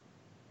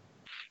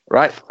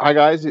Right. Hi,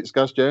 guys. It's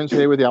Gaz Jones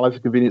here with the Alice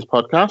of Convenience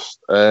podcast.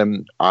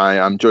 I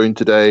am joined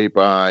today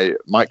by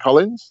Mike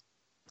Collins.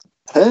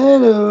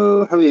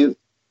 Hello. How are you?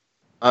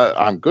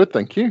 I'm good,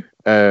 thank you.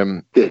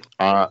 Good.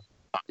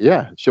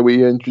 Yeah. Shall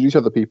we introduce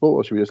other people,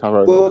 or should we just have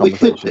our own Well, we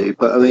conversation? could do,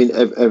 but I mean,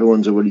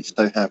 everyone's already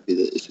so happy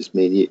that it's just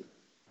me and you.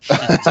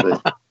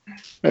 So,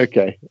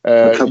 Okay.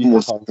 a couple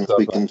more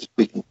seconds,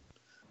 we can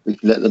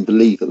let them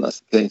believe that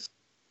that's the case.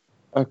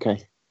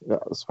 Okay. Yeah,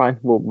 that's fine.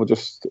 We'll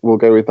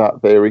go with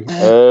that theory.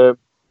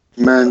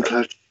 Man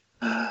clutch.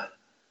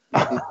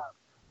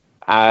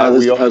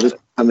 Others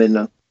come in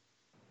now.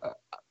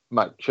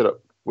 Mike, shut up.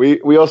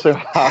 We also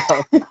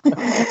have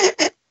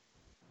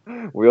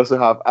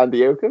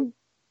Andy Oakham.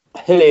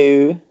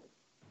 Hello.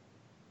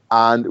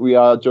 And we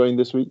are joined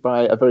this week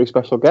by a very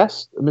special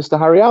guest, Mr.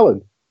 Harry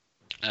Allen.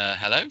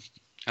 Hello.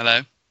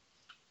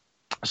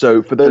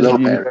 So, for those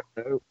of you who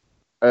don't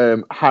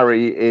know,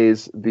 Harry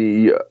is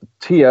the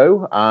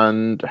TO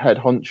and head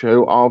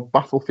honcho of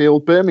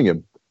Battlefield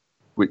Birmingham,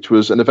 which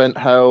was an event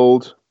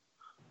held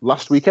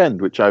last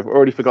weekend, which I've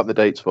already forgot the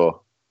dates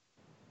for.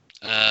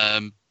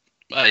 Last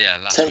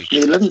 10th, week.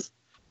 11th.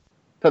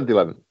 10th,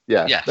 11th.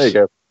 Yeah, Yes. There you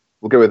go.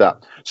 We'll go with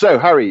that. So,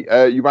 Harry,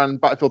 you ran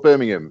Battlefield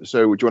Birmingham.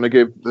 So, do you want to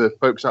give the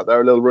folks out there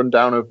a little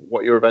rundown of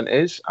what your event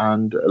is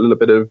and a little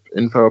bit of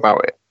info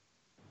about it?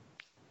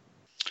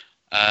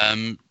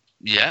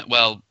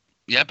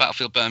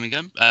 Battlefield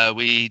Birmingham.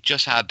 We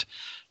just had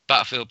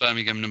Battlefield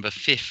Birmingham number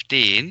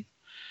 15.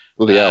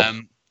 Bloody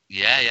hell.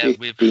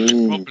 We're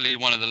probably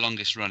one of the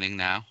longest running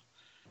now.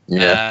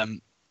 Yeah.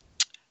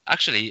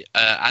 Actually,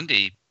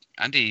 Andy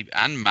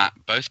and Matt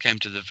both came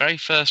to the very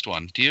first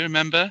one. Do you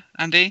remember,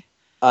 Andy?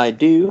 I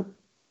do.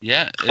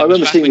 Yeah. I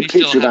remember seeing a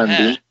picture of Andy.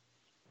 Hair.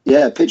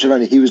 Yeah, a picture of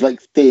Andy. He was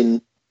like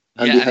thin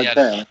and Yeah, he and had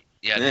hair.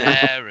 He had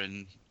hair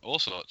and all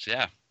sorts,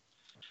 yeah.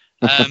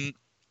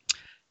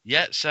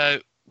 So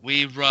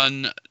we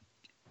run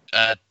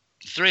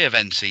 3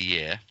 events a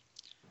year,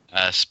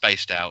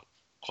 spaced out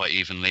quite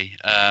evenly,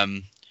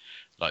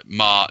 like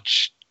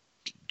March,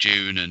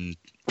 June and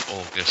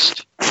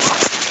August.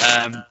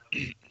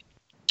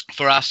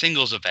 For our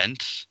singles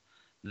events,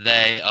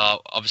 they are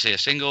obviously a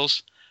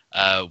singles.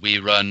 We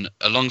run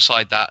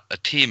alongside that a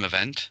team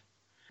event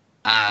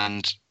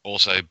and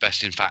also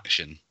best in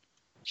faction.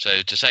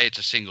 So to say it's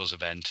a singles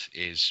event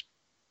is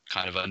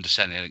kind of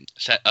underselling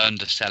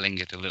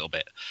it a little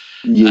bit.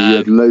 You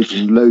had loads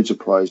and loads of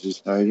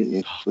prizes now, didn't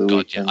you? Oh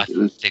God, yeah, I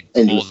think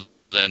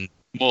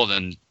more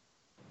than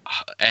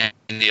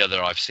any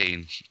other I've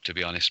seen, to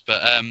be honest.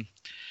 But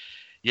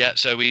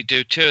so we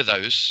do 2 of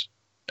those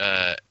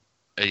a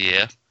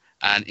year,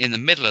 and in the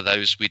middle of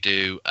those we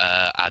do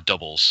our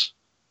doubles.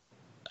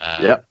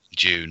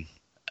 June.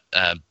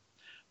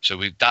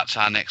 That's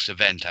our next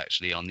event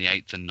actually on the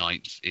 8th and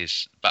 9th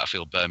is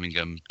Battlefield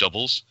Birmingham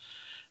doubles.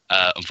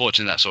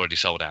 Unfortunately, that's already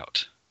sold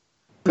out.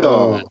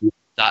 Oh.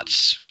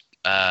 That's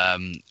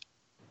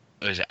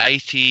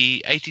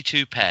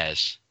 82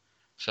 pairs.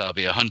 So that'll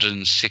be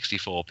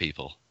 164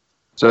 people.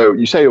 So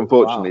you say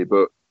unfortunately,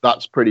 but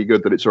that's pretty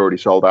good that it's already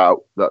sold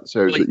out. That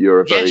shows that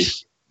you're a very...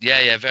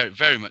 Yeah, very,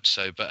 very much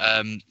so. But,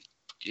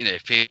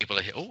 if people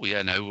are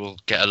we'll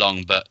get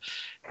along. But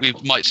we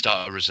might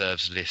start a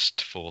reserves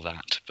list for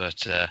that.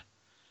 But,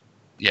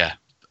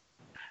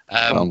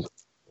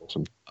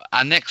 awesome.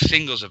 Our next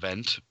singles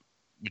event,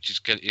 which is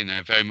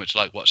very much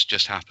like what's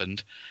just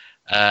happened,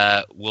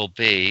 will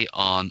be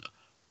on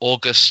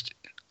August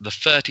the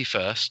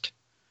 31st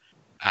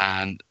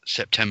and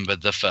September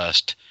the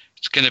 1st.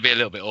 It's going to be a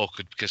little bit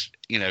awkward because,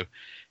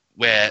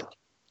 where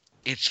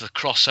it's the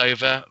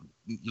crossover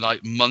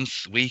like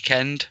month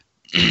weekend.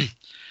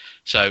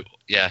 So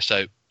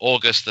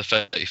August the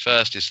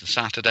 31st is the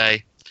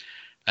Saturday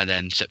and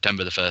then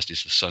September the 1st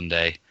is the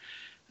Sunday.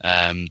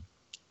 And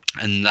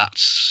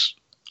that's,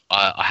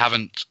 I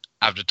haven't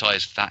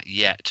advertised that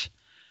yet,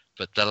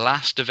 but the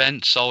last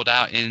event sold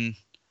out in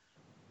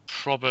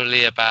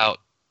probably about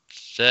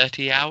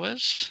 30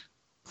 hours.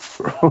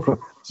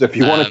 So if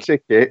you want a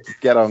ticket,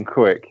 get on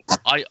quick.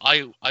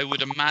 I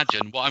would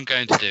imagine what I'm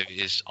going to do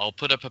is I'll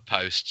put up a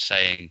post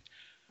saying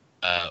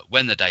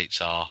when the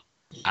dates are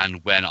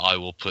and when I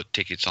will put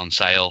tickets on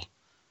sale.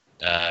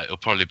 It'll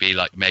probably be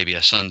like maybe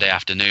a Sunday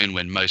afternoon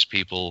when most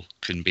people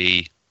can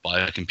be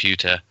by a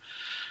computer.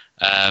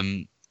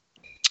 And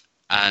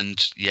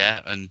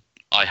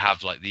I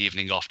have like the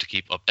evening off to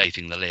keep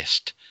updating the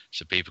list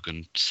so people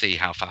can see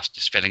how fast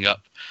it's filling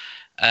up.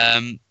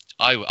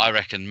 I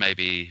reckon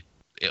maybe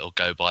it'll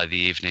go by the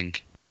evening.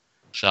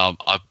 So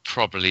I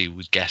probably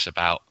would guess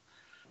about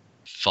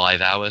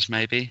 5 hours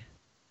maybe.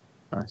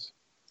 Nice.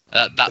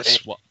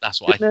 That's what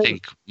I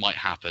think might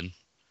happen.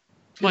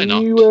 Might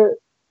not.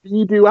 Can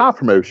you do our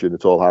promotion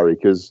at all, Harry?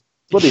 Because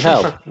bloody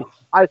hell,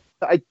 I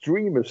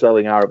dream of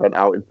selling our event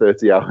out in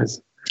 30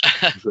 hours.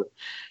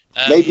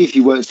 Maybe if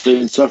you weren't so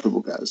insufferable,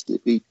 guys,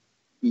 it'd be.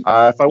 If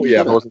I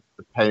wasn't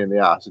a pain in the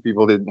ass, if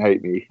people didn't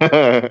hate me.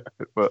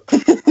 But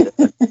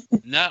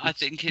no, I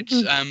think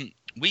it's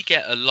we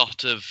get a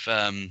lot of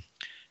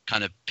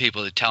kind of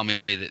people that tell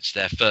me that it's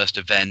their first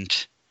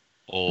event,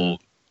 or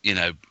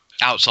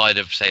outside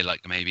of say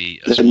like maybe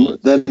a small.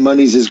 Their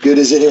money's as good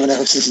as anyone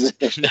else's.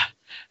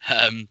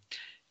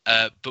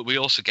 But we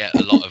also get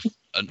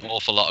an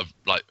awful lot of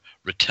like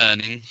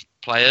returning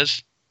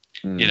players.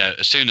 You know,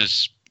 as soon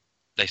as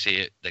they see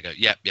it, they go,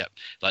 yep.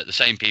 Like the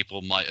same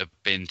people might have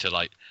been to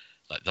like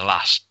the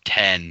last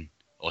 10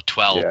 or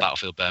 12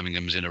 Battlefield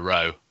Birminghams in a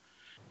row.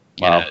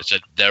 You know, so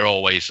they're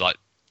always like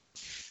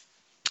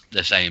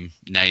the same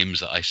names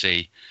that I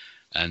see,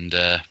 and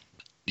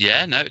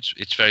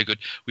it's very good.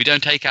 We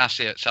don't take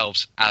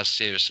ourselves as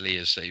seriously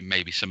as say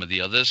maybe some of the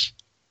others,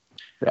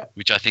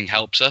 which I think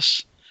helps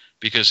us,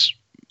 because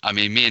I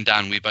mean, me and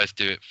Dan, we both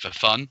do it for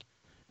fun.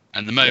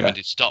 And the moment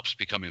it stops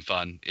becoming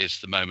fun is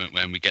the moment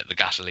when we get the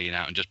gasoline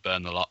out and just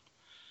burn the lot.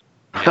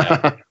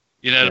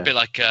 You know, a bit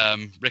like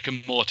Rick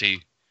and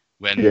Morty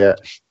when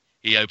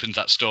he opens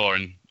that store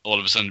and all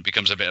of a sudden it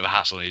becomes a bit of a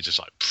hassle. And he's just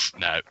like,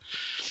 no.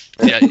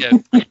 Yeah.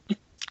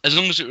 As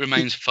long as it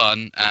remains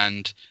fun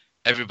and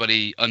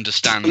everybody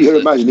understands. You're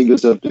imagining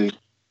yourself doing.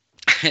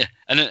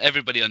 And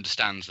everybody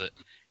understands that,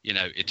 you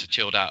know, it's a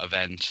chilled out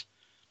event,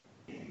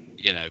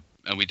 you know,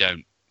 and we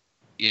don't,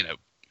 you know.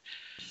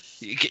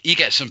 You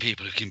get some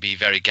people who can be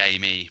very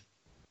gamey.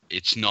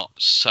 It's not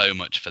so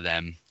much for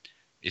them.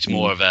 It's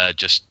more of a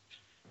just,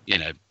 you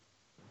know,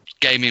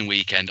 gaming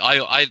weekend.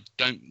 I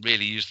don't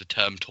really use the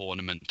term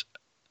tournament.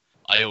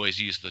 I always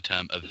use the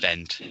term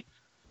event.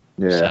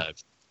 Yeah. So,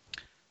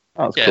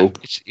 that's cool.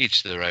 It's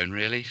each their own,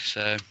 really.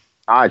 So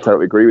I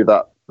totally agree with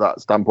that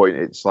standpoint.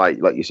 It's like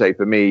you say,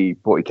 for me,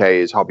 40k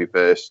is hobby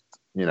first,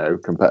 you know,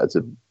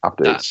 competitive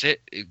after. That's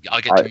it.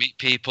 I get to meet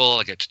people.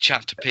 I get to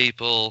chat to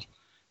people.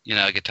 You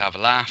know, I get to have a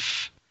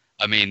laugh.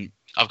 I mean,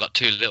 I've got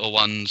 2 little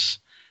ones,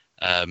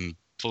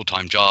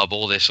 full-time job,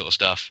 all this sort of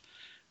stuff.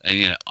 And,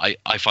 you know,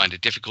 I find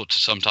it difficult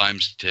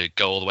sometimes to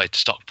go all the way to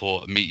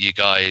Stockport and meet you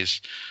guys,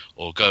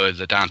 or go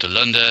down to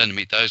London and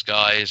meet those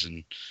guys,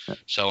 and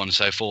so on and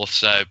so forth.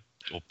 So,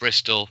 or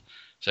Bristol.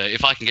 So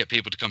if I can get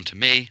people to come to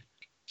me,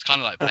 it's kind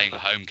of like playing a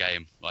home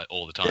game, like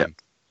all the time.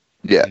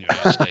 Yeah. In your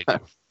own stadium.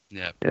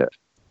 Yeah.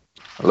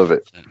 I love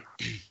it. So.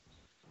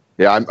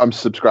 Yeah, I'm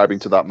subscribing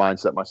to that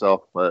mindset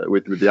myself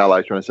with the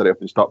Allies trying to set it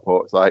up in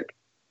Stockport. It's like,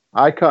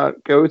 I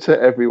can't go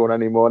to everyone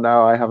anymore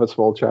now. I have a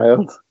small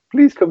child.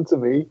 Please come to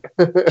me.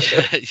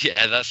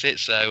 Yeah, that's it.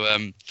 So,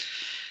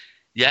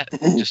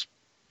 just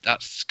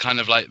that's kind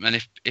of like,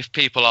 and if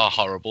people are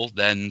horrible,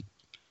 then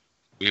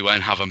we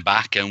won't have them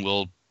back, and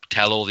we'll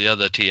tell all the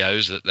other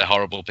TOs that they're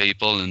horrible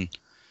people. And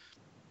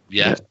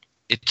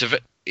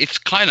it's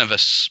kind of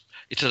it's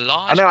a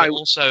large, but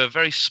also a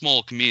very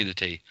small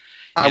community.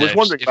 I was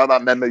wondering about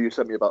that memo you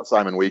sent me about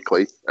Simon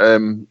Weekly.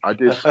 I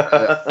did.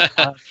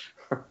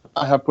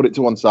 I have put it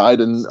to one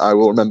side, and I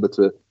will remember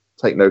to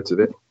take note of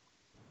it.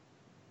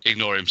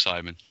 Ignore him,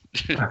 Simon.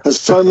 Has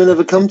Simon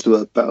ever come to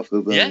a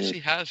Battlefield? Yes, he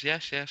has.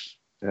 Yes.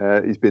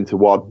 He's been to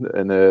one,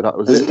 and that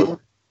was it.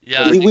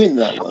 Yeah, did he win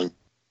that one?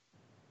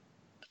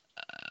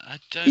 I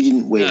don't. He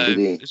didn't win, know. did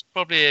he? It's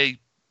probably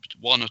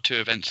 1 or 2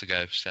 events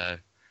ago. So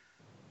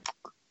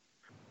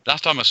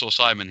last time I saw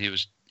Simon, he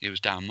was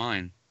down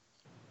mine.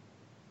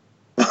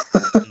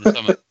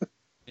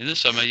 In the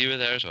summer, you were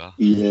there as well.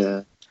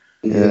 Yeah.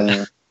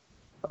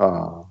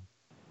 Oh.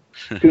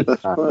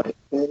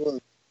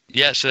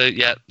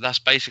 That's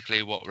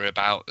basically what we're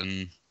about.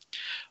 And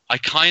I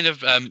kind of,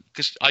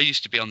 because I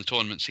used to be on the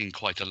tournament scene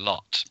quite a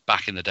lot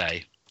back in the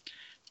day,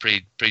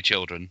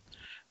 pre-children.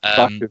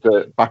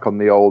 Back on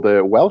the old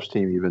Welsh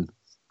team, even.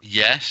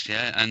 Yes,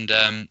 yeah,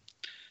 and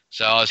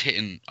so I was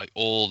hitting like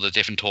all the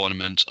different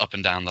tournaments up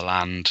and down the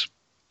land,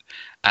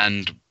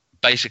 and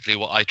basically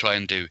what I try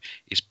and do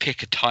is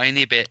pick a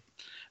tiny bit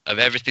of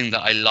everything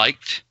that I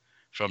liked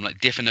from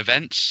like different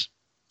events,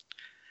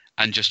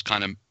 and just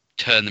kind of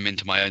turn them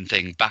into my own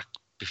thing. Back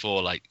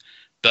before like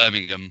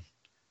Birmingham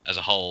as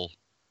a whole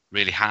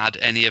really had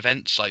any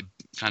events, like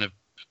kind of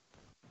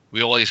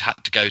we always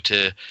had to go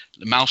to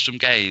the Maelstrom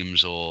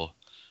Games or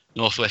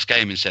Northwest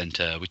Gaming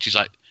Centre, which is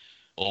like,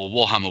 or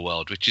Warhammer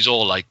World, which is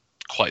all like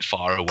quite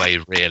far away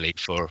really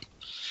for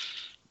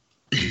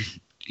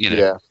you know.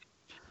 Yeah.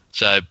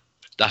 So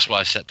that's why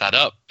I set that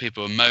up.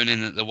 People were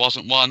moaning that there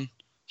wasn't one.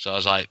 So I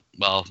was like,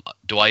 well,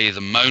 do I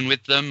either moan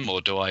with them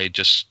or do I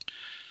just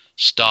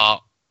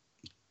start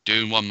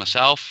doing one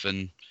myself?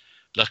 And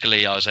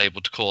luckily I was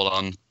able to call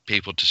on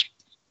people to,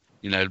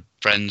 you know,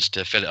 friends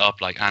to fill it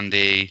up, like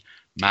Andy,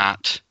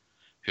 Matt,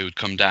 who would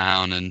come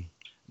down, and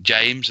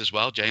James as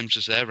well. James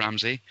was there,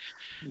 Ramsey.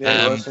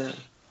 Yeah,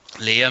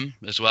 Liam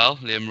as well,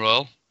 Liam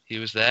Royal, he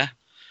was there.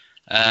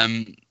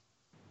 And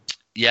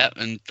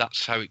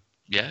that's how it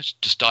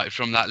just started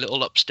from that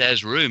little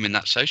upstairs room in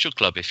that social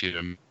club, if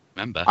you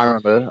remember. I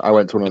remember. I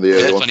went to one of the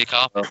early ones. Funny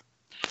carpet.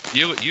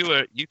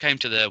 You came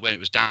to when it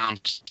was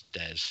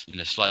downstairs in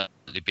a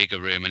slightly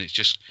bigger room, and it's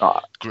just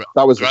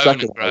that was grown the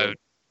second and grown.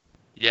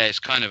 Yeah, it's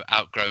kind of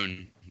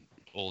outgrown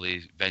all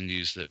these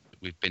venues that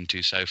we've been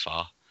to so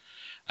far.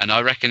 And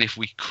I reckon if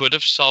we could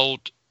have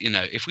sold, you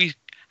know, if we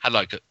had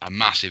like a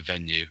massive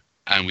venue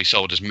and we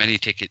sold as many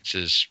tickets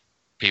as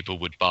people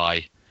would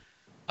buy,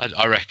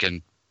 I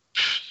reckon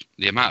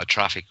the amount of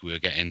traffic we were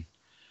getting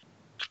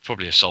could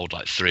probably have sold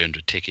like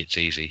 300 tickets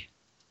easy.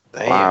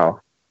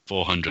 Wow.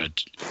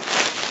 400.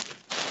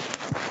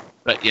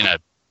 But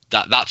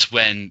that's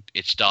when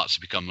it starts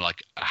to become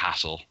like a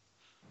hassle.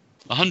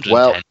 110.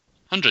 Well,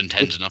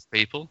 110 is enough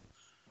people.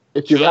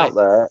 If you're out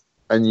there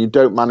and you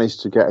don't manage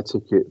to get a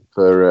ticket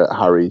for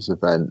Harry's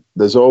event,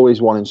 there's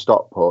always one in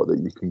Stockport that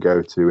you can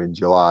go to in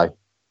July.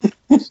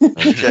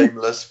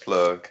 Shameless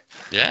plug.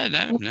 Yeah,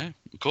 no,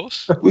 of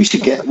course. We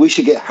should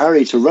get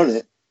Harry to run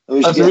it. And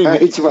we should get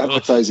Harry to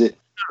advertise it.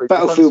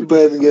 Battlefield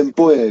Birmingham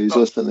Boyos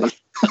or something.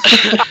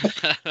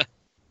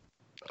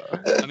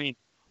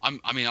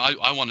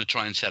 I want to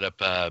try and set up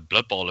a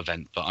Blood Bowl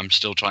event, but I'm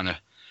still trying to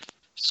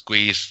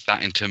squeeze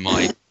that into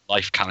my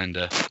life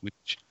calendar,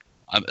 which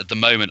at the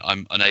moment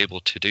I'm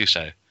unable to do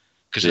so.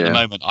 Because at the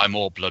moment I'm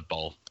all Blood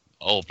Bowl.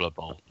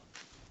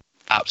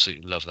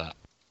 Absolutely love that.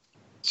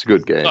 It's a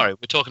good game. Sorry,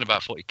 we're talking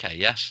about 40k,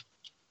 yes?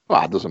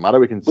 Well, it doesn't matter.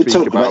 We can We're speak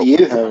talking about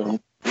you, Harry.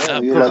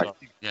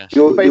 Yeah,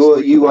 you're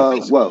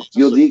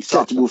the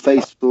acceptable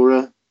face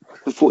for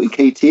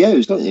 40k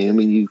TOs, don't you? I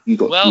mean, you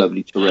got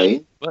lovely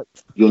terrain.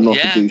 You're not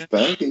a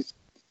douchebag.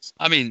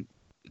 I mean,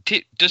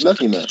 does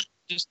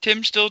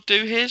Tim still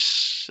do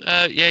his?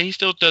 He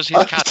still does his.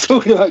 I'm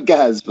talking about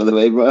Gaz, by the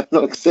way, right?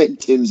 I'm not saying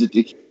Tim's a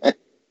douchebag.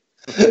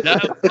 No.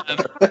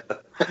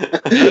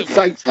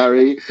 Thanks,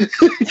 Harry.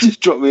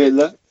 Just drop me in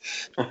there.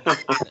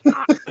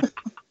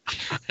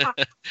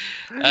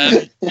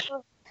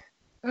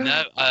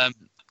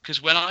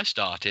 Because when I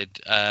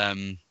started,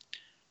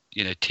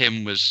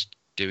 Tim was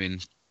doing,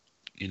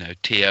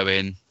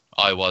 TOing,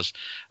 I was,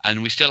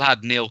 and we still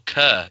had Neil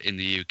Kerr in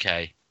the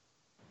UK,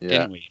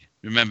 didn't we?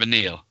 Remember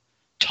Neil?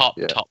 Top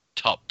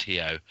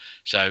TO.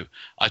 So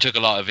I took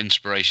a lot of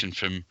inspiration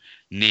from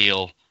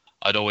Neil.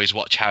 I'd always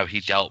watch how he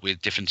dealt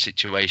with different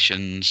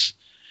situations,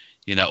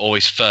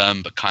 always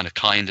firm but kind of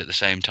kind at the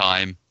same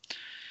time.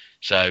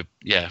 So,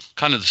 yeah,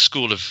 kind of the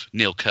school of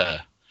Neil Kerr,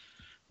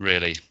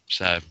 really.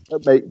 So,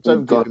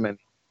 don't give him any.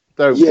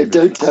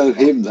 Don't tell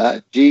him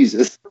that.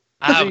 Jesus.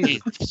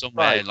 He's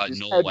somewhere in like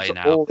Norway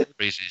now,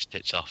 freezing his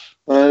tits off.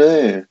 I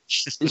know.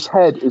 His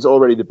head is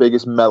already the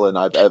biggest melon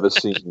I've ever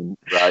seen,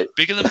 right?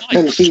 Bigger than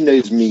mine. And he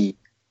knows me.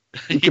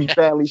 He can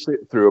barely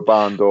fit through a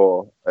barn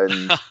door.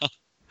 And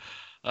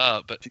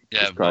but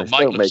yeah, Christ,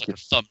 Mike don't looks make like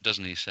a thumb,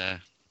 doesn't he? So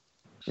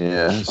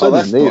yeah, so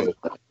does Neil.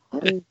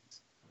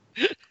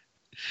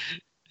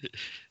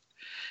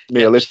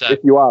 Neil, if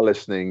you are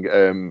listening,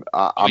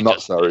 I'm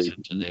not sorry.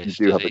 You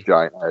do have a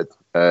giant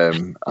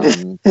head.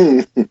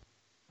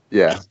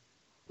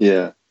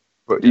 Yeah.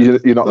 But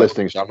you're not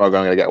listening, so I'm not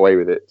going to get away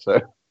with it.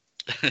 So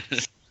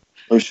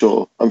I'm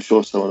sure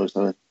someone was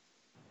done it.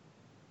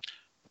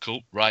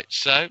 Cool. Right.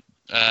 So,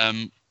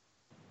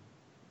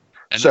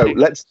 so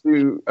let's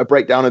do a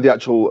breakdown of the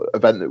actual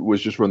event that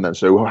was just run then.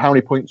 So how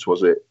many points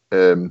was it?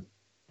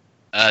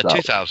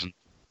 2,000.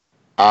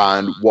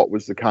 And what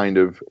was the kind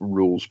of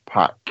rules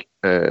pack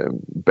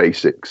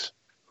basics?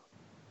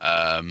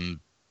 So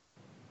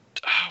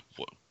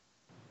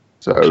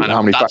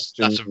how many factions?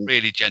 That's a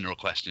really general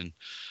question.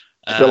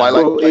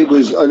 It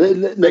was.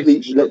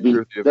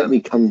 Let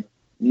me come.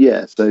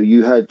 Yeah. So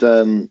you had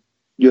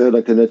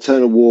like an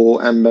Eternal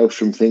War and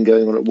Maelstrom thing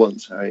going on at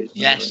once, Harry.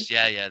 Yes.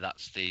 Right? Yeah.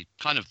 That's the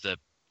kind of the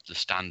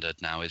standard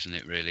now, isn't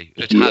it? Really,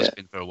 it has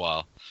been for a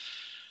while.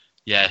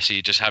 Yeah. So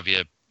you just have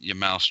your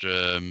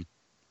Maelstrom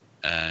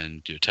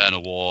and your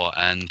Eternal War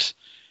and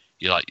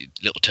your like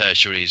little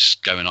tertiaries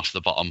going off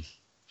the bottom,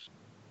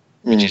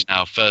 which is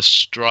now First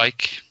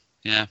Strike.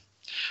 Yeah.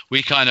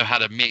 We kind of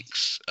had a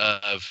mix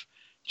of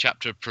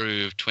chapter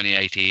approved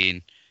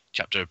 2018,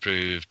 chapter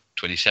approved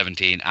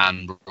 2017,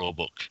 and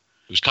rulebook.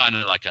 It was kind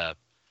of like a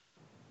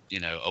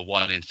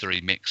 1 in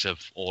 3 mix of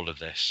all of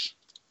this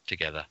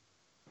together.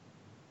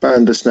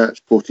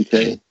 Bandersnatch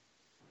 40k.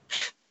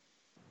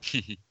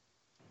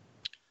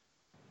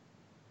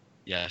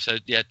 Yeah, so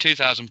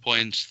 2,000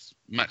 points,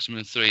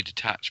 maximum 3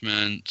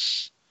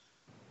 detachments.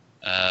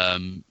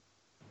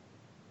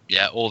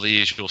 All the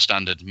usual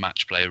standard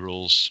match play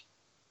rules.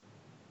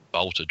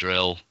 Bolter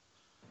drill.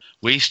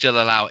 We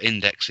still allow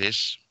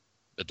indexes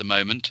at the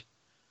moment.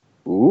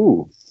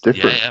 Ooh,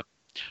 different. Yeah.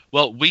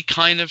 Well, we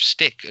kind of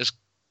stick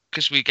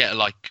because we get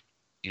like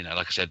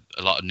I said,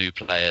 a lot of new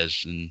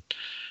players, and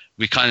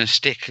we kind of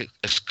stick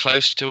as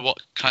close to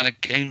what kind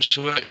of Games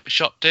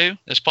Workshop do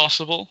as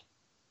possible.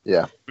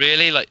 Yeah.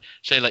 Really, like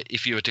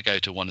if you were to go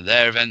to one of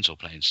their events or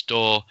play in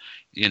store,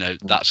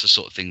 that's the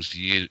sort of things that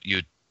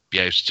you'd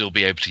still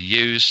be able to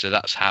use. So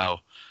that's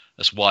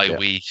why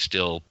we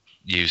still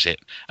use it.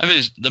 I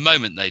mean, the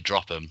moment they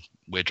drop them,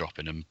 we're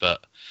dropping them.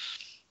 But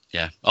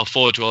yeah,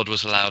 Forge World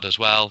was allowed as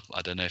well.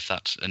 I don't know if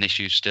that's an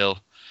issue still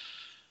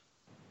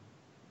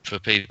for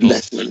people.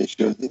 Less of an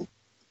issue, I think.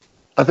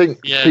 I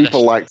think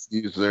people like to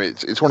use them.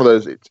 It's one of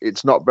those.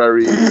 It's not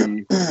very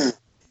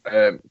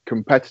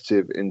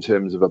competitive in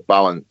terms of a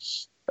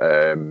balance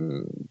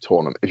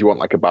tournament. If you want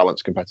like a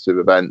balanced competitive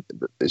event,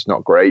 it's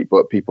not great.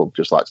 But people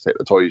just like to take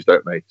the toys,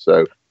 don't they?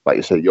 So, like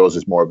you said, yours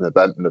is more of an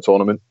event than a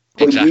tournament.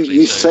 Well, exactly.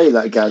 You say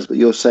that, Gaz, but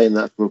you're saying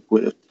that from a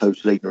point of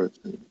total ignorance.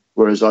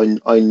 Whereas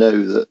I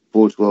know that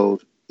Forge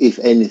World if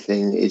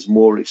anything, is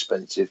more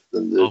expensive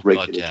than the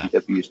regular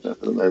GW stuff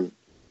at the moment.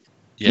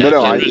 Yeah,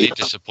 I'm really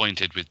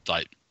disappointed with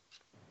like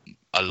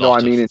a lot. No,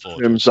 I mean in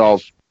terms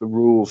of the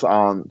rules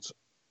aren't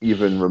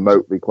even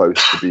remotely close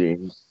to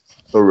being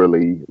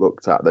thoroughly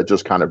looked at. They're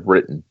just kind of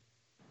written.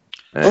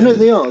 Oh no,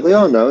 they are. They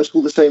are now. It's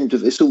all the same.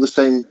 It's all the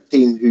same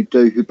team who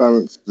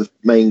balance the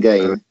main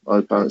game.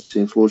 I balance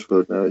Team Forge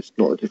World now. It's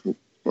not a different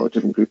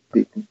group of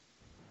people.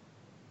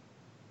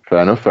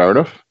 Fair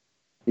enough.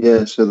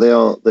 Yeah, so they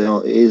are.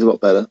 It is a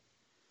lot better,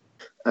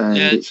 and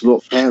it's a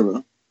lot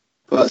fairer.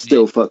 But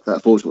still, fuck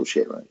that Forge World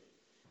shit, right?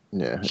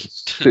 Yeah,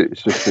 it's just too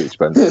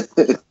expensive.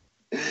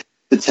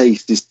 The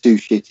taste is too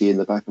shitty in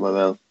the back of my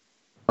mouth.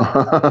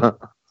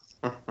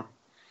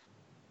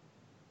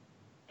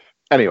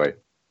 Anyway,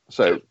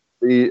 so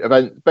the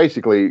event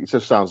basically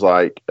just sounds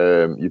like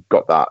you've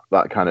got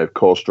that kind of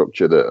core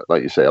structure that,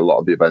 like you say, a lot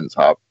of the events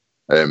have,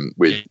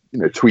 with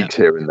tweaks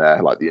here and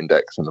there, like the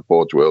Index and the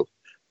Forge World.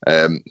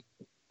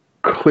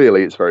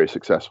 Clearly, it's very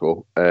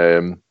successful,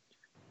 and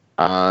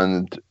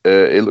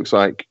it looks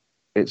like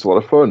it's a lot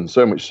of fun.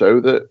 So much so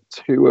that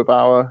 2 of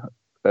our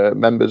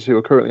members who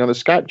are currently on the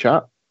Skype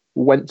chat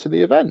went to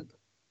the event.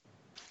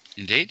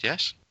 Indeed,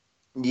 yes.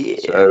 Yeah.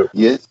 So,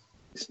 yes,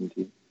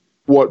 indeed.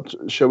 What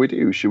shall we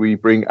do? Should we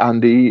bring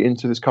Andy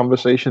into this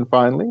conversation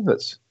finally?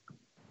 Let's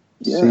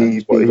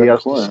see what he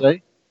has to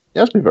say. He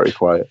has been very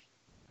quiet.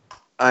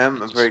 I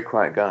am a very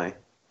quiet guy.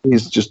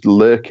 He's just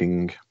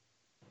lurking.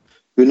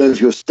 Who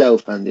knows your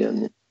stealth, Andy,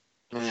 aren't you?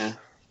 Yeah.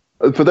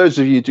 For those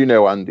of you who do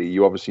know Andy,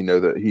 you obviously know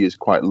that he is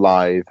quite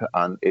lithe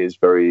and is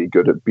very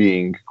good at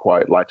being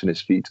quite light on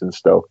his feet and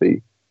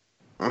stealthy.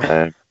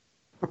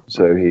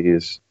 So he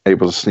is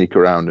able to sneak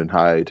around and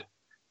hide.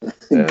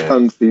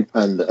 Kung Fu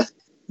Panda.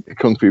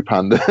 Kung Fu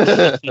Panda.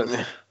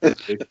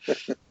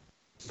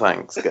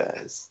 Thanks,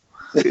 guys.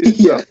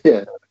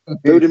 yeah.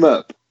 Build him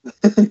up.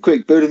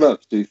 Quick, build him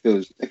up so he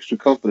feels extra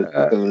confident.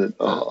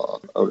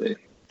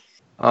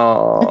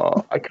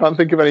 I can't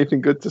think of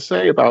anything good to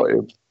say about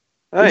him.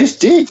 I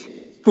just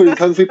did. Put in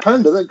Kung Fu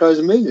Panda. That guy's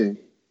amazing.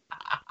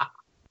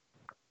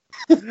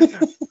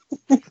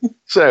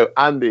 So,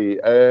 Andy,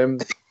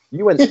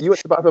 you went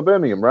to Battle of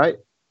Birmingham, right?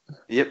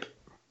 Yep.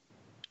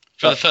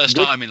 For the first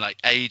time in like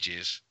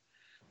ages.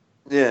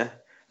 Yeah,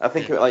 I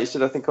think, like you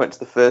said, I went to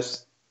the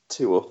first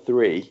 2 or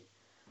 3,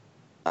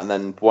 and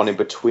then one in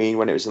between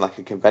when it was in like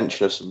a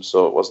convention of some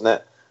sort, wasn't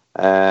it?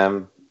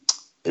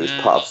 It was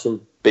part of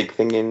some big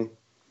thing in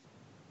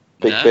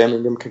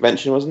Birmingham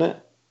convention, wasn't it?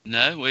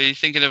 No, were you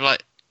thinking of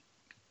like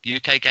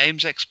UK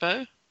Games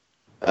Expo?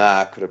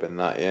 Could have been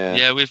that, yeah.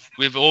 Yeah,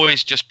 we've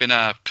always just been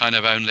our kind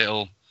of own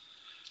little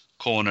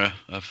corner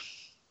of.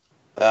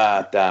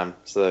 Damn.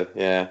 So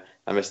yeah,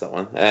 I missed that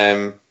one.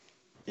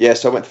 Yeah,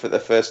 so I went for the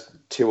first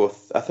 2 or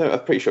I'm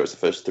pretty sure it was the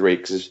first 3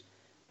 because.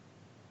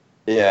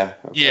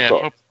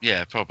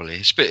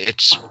 Probably.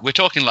 We're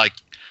talking like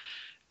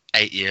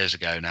 8 years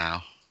ago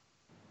now.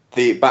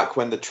 Back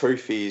when the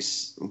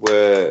trophies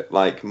were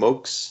like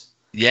mugs.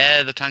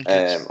 Yeah, the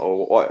tankards.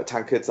 Or what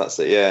tankards? That's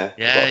it.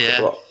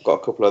 Yeah. Got a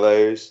couple of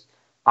those.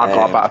 I've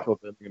got a Battle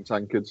of Birmingham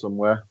tankard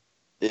somewhere.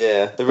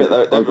 Yeah, they're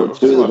my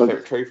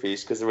favourite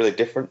trophies because they're really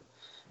different.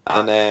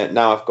 And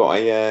now I've got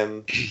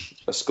a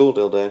school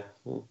dildo.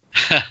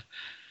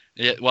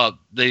 Yeah, well,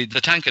 the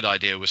tankard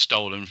idea was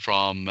stolen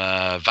from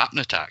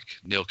Vapnatak,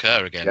 Neil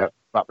Kerr again. Yeah,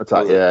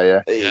 Vapnatak,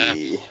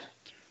 yeah.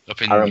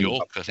 Up in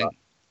York, I think.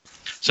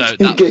 So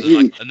that was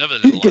like another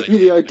little idea.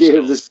 The idea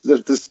of the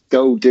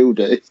skull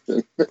dildo.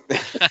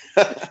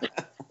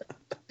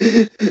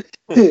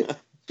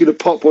 Gonna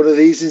pop one of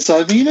these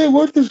inside me. You know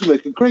what? This would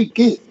make a great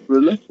gift for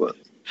a loved one.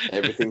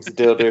 Everything's a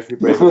dildo if you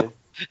bring it.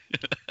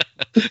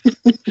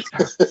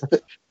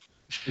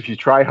 If you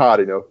try hard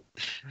enough.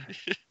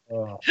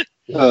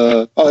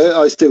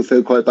 I still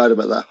feel quite bad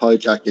about that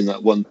hijacking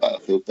that one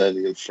Battlefield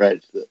Birmingham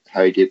thread that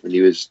Harry did when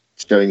he was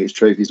showing his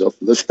trophies off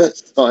for the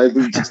first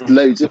time. Just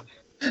loads of.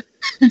 Do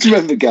you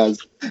remember,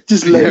 Gaz?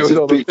 Just loads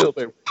of people.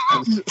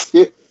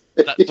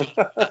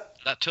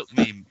 That took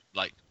me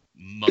like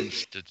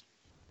months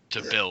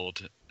to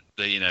build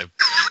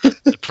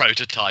the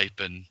prototype,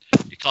 and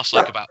it cost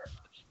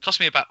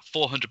me about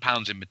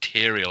 £400 in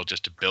material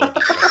just to build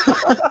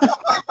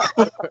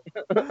it.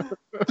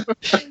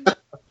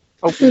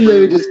 And then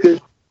we just go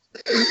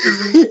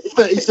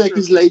 30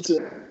 seconds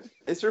later.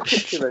 Is there a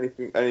picture of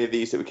any of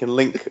these that we can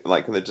link,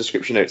 like in the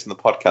description notes in the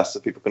podcast, so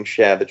people can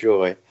share the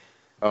joy?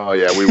 Oh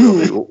yeah, we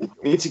will.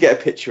 We need to get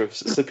a picture of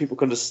so people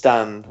can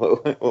understand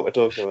what we're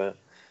talking about.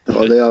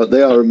 Oh,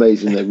 they are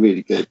amazing. They're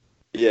really good.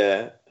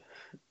 Yeah.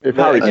 If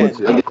Harry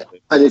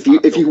and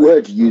if you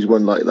were to use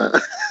one like that,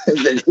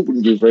 then it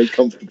wouldn't be a very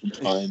comfortable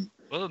time.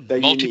 Well,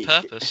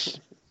 multi-purpose.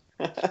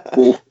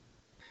 Well,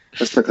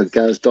 that's like a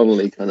Gaz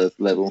Donnelly kind of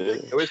level.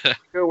 You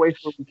go away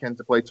for a weekend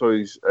to play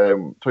toy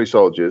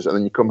soldiers, and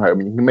then you come home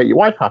and you can make your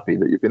wife happy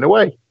that you've been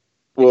away.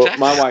 Well,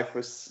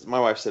 exactly. my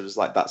wife said, was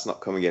like, that's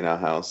not coming in our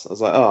house. I was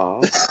like,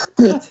 oh.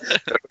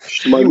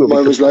 Mine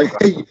was like,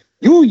 hey,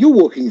 you're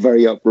walking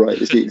very upright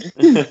this evening.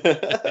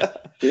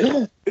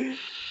 Yeah,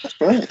 that's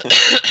right.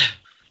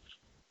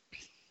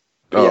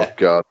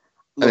 God.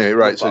 Anyway,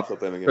 right. So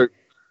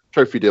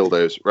trophy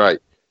dildos, right?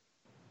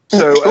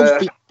 So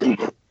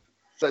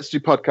let's do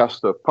podcast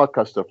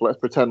stuff. Let's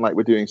pretend like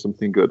we're doing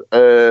something good.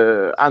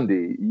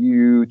 Andy,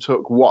 you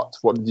took what?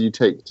 What did you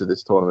take to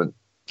this tournament?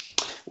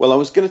 Well, I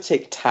was going to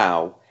take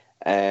Tau,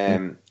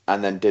 and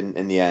then didn't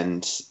in the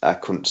end. I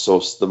couldn't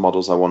source the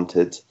models I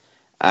wanted,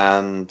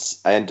 and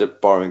I ended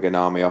up borrowing an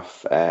army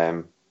off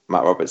Matt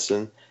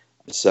Robertson.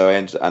 So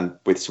and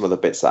with some other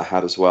bits that I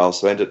had as well.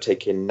 So I ended up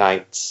taking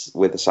Knights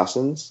with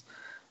Assassins,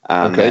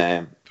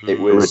 and it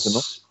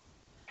was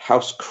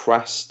House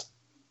Crest,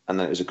 and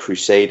then it was a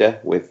Crusader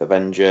with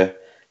Avenger,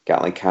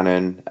 Gatling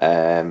Cannon,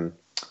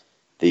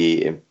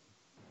 the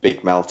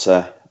Big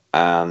Melter,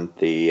 and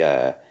the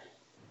I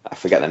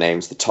forget the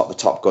names. The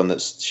top gun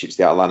that shoots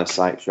the Atlanta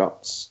sight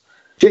shots.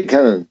 Dick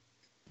Cannon,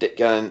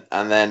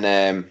 and then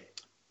a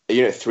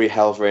Unit 3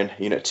 Helverin,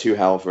 Unit 2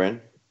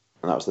 Helverin,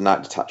 and that was the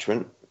Knight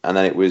detachment. And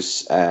then it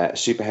was a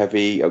super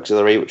heavy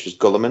auxiliary, which was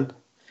Gulliman.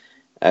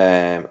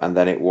 And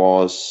then it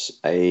was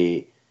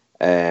a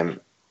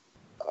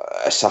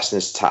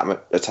assassin's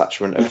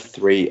attachment of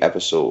 3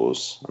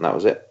 Eversaws, and that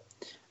was it.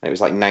 And it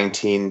was like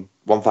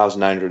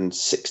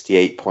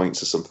 1,968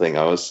 points or something.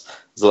 I was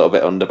a little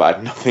bit under, but I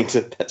had nothing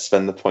to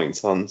spend the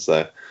points on.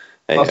 So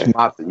that's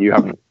mad that you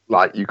haven't,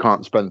 like, you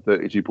can't spend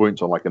 32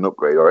 points on like an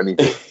upgrade or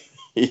anything.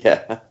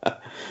 yeah.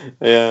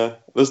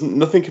 There's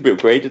nothing could be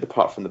upgraded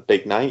apart from the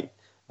Big Knight.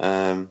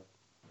 And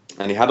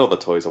he had all the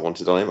toys I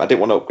wanted on him. I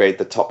didn't want to upgrade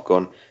the Top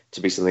Gun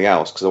to be something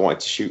else because I wanted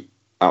to shoot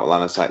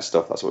Outlander sight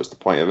stuff. That's what was the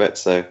point of it.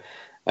 So,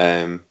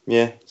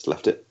 just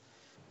left it.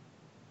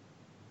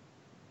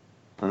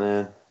 And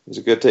it was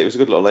a good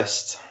little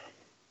list.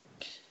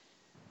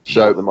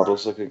 So the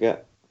models I could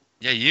get.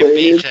 Yeah, you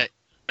beat it,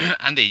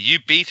 Andy. You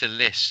beat a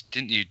list,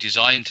 didn't you?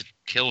 Designed to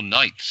kill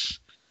knights.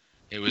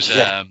 It was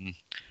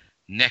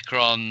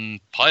Necron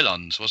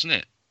pylons, wasn't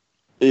it?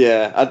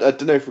 Yeah, I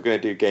don't know if we're going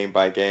to do game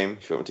by game.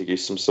 If you want me to give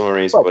some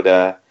summaries, but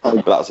that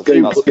was a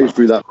go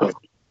through that one.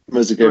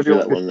 Go through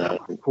that one now.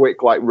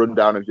 Quick, like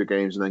rundown of your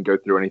games, and then go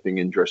through anything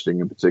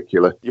interesting in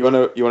particular. You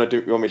want me to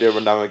do a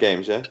rundown of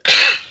games? Yeah.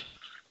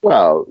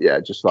 Well, yeah,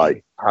 just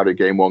like how did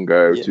game 1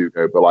 go, 2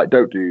 go, but like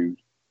don't do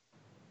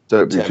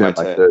turn like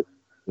third.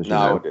 No,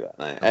 I won't do that.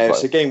 No.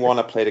 So game 1,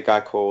 I played a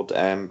guy called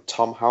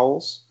Tom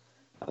Howells.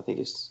 I think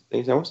his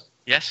name was.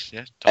 Yes.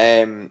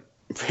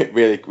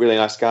 Really, really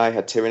nice guy.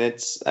 Had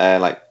Tyranids,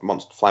 like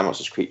flying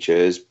monstrous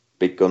creatures,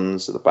 big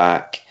guns at the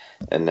back,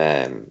 and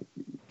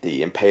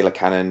the Impaler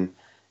cannon,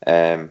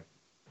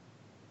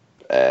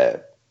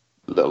 little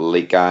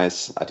elite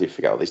guys. I do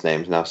forget all these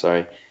names now.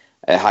 Sorry.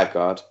 Hive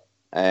Guard.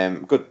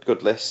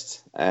 Good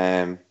list.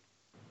 Ended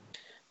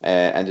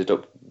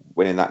up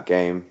winning that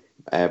game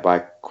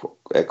by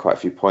quite a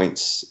few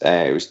points.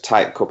 It was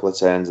tight a couple of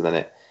turns, and then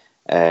it.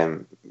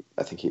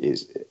 I think it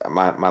is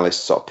my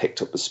list sort of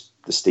picked up the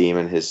steam,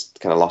 and his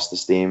kind of lost the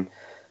steam,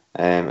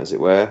 as it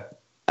were.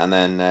 And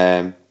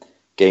then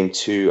game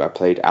 2, I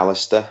played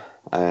Alistair.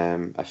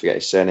 I forget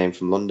his surname,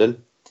 from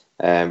London,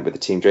 with the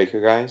Team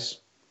Draco guys.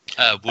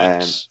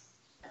 Woods.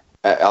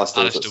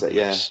 Alistair Woods.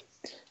 Yeah.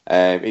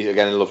 He's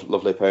again a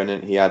lovely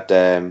opponent. He had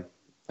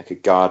like a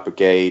guard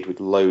brigade with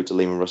loads of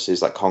Lehman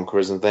Russes, like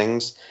Conquerors and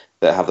things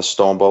that have the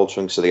Storm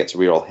Boltering, so they get to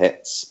reroll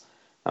hits.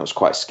 That was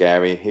quite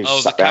scary. He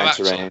was sat behind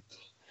terrain.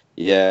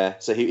 Yeah,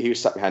 so he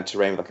was sat behind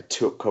terrain with like a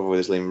 2-up cover with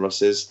his Lehman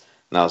Russes,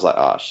 and I was like,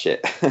 oh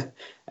shit.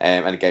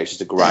 And again, it was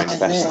just a grind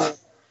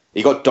fest.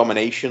 He got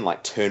domination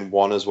like turn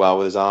 1 as well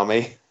with his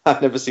army.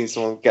 I've never seen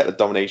someone get the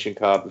domination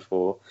card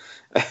before.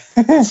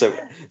 so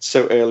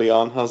early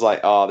on, I was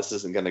like, oh, this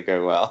isn't going to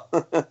go well.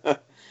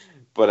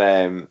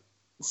 But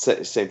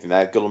same thing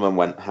there. Gulliman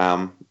went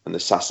ham, and the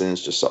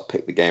Assassins just sort of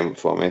picked the game up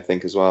for me, I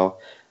think, as well.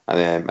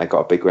 And I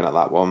got a big win at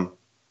that one.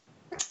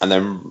 And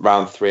then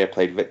round 3, I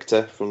played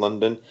Victor from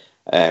London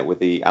with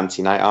the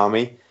Anti-Knight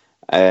army.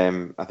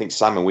 I think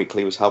Simon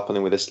Weekly was helping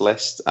him with this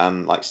list,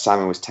 and like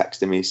Simon was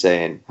texting me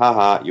saying,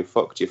 haha, you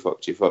fucked. And I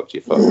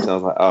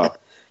was like, oh,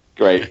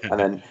 great. And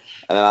then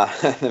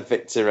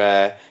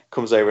Victor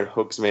comes over and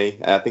hugs me.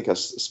 I think I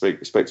spoke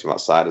to him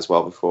outside as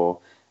well before,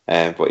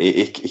 but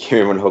he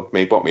came and hugged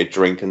me, bought me a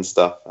drink and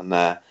stuff, and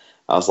I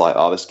was like,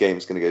 oh, this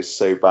game's going to go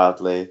so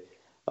badly.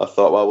 I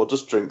thought, well, we'll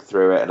just drink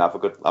through it and have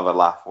a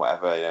laugh,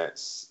 whatever. You know,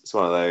 it's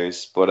one of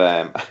those. But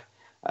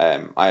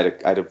I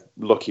had a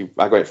lucky.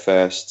 I went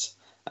first.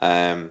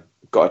 Got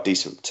a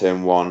decent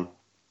turn 1.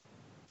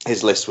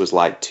 His list was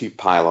like 2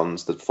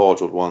 pylons, the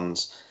forged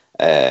ones,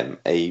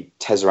 a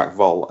Tesseract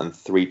Vault, and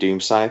 3 Doom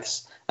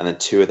Scythes, and then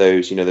 2 of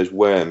those, those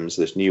worms,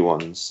 those new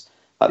ones,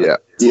 like the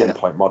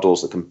 10-point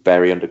models that can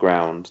bury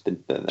underground,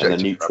 and the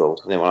neutral.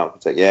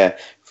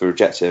 For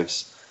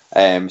objectives.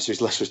 So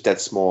his list was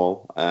dead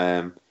small.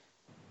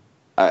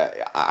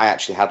 I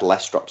actually had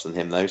less drops than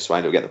him though, so I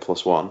ended up getting the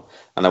 +1,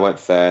 and I went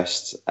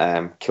first.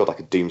 Killed like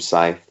a Doom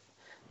Scythe,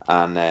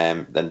 and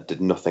then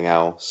did nothing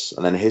else.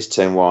 And then his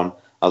turn 1,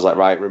 I was like,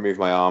 right, remove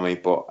my army,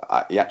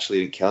 but he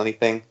actually didn't kill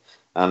anything,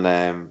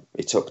 and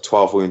he took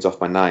 12 wounds off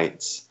my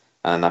knights,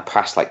 and I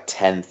passed like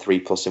 10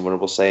 3+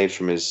 invulnerable saves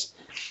from his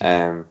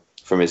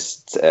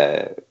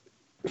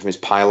from his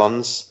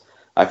pylons.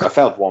 I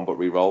failed one, but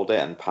re-rolled it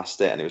and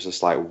passed it, and it was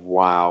just like,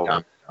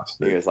 wow.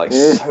 He was like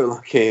so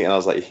lucky, and I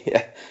was like,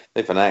 yeah,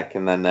 live for neck.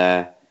 And then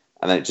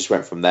it just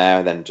went from there.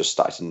 And then just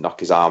started to knock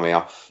his army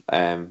off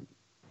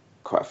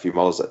quite a few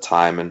models at a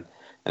time, and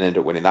ended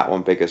up winning that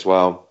one big as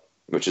well,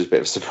 which was a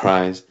bit of a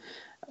surprise.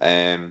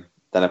 Then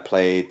I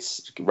played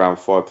round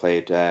 4. I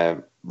played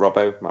Matt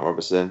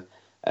Robertson,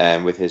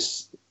 with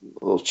his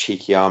little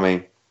cheeky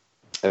army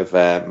of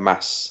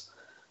mass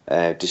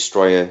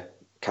destroyer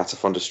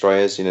Cataphon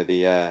destroyers. You know,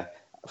 the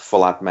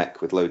full ad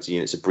mech with loads of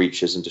units of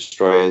breaches and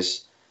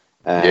destroyers.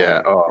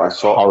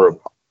 It's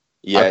horrible.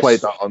 Yeah, I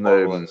played that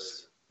on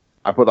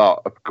I put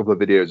out a couple of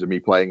videos of me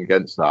playing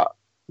against that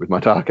with my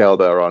Dark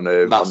Eldar on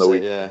the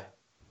week. Yeah.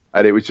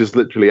 And it was just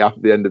literally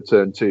after the end of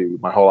turn 2,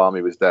 my whole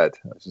army was dead.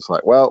 I was just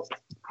like, well,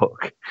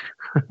 fuck.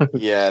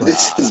 Yeah,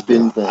 this has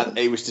been bad.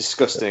 It was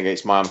disgusting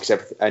against my army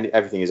because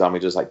everything his army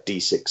does like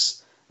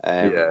D6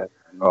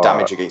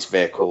 damage against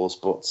vehicles.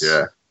 But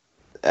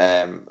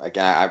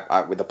again,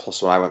 I with the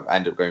 +1, I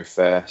ended up going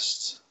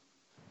first.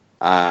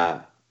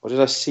 Or did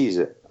I seize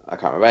it? I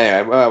can't remember.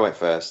 Anyway, I went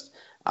first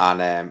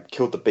and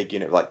killed the big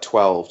unit of like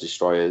 12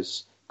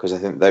 destroyers because I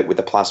think with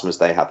the plasmas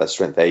they had their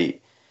strength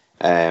 8.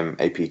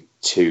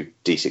 AP2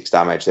 D6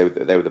 damage. They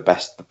were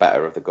the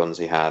better of the guns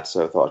he had.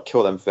 So I thought I'd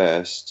kill them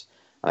first,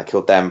 and I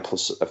killed them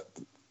plus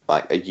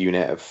a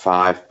unit of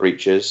 5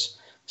 breaches.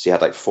 So he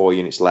had like 4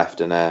 units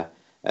left, and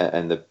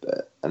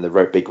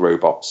the big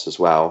robots as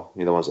well.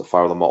 You know, the ones that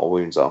fire all the mortal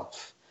wounds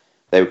off.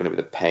 They were going to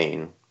be the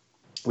pain.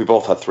 We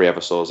both had 3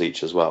 Eversaws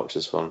each as well, which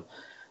is fun.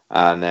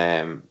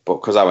 And but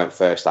because I went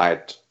first, I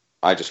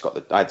just had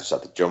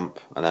the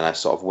jump, and then I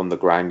sort of won the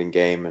grinding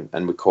game,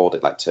 and we called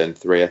it like turn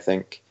 3, I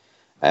think.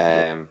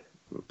 And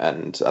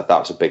that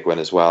was a big win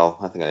as well.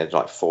 I think I did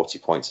like 40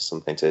 points or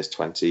something to his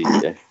 20.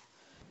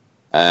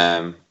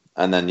 And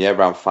then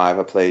round 5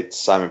 I played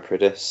Simon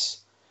Pridis.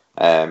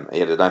 He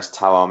had a nice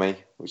Tau army,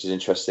 which is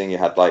interesting. He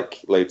had like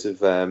loads of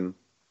the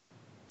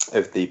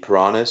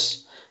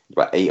piranhas,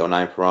 about 8 or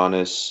 9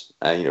 piranhas,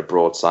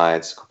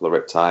 broadsides, a couple of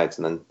riptides,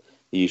 and then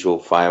the usual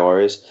fire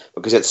warriors.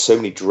 Because he had so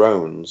many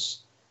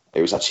drones,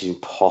 it was actually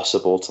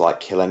impossible to like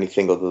kill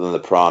anything other than the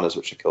piranhas,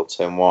 which I killed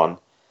turn 1.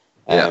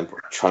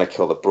 Trying to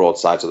kill the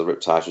broadsides or the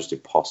riptides was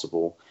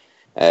impossible.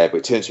 But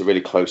it turned into a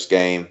really close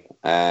game.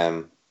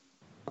 I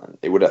think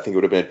it would have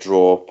been a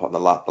draw on the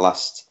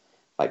last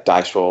like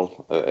dice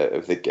roll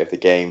of the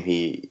game.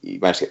 He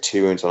managed to get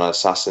 2 wounds on an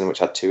assassin, which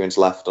had 2 wounds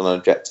left on an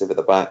objective at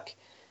the back.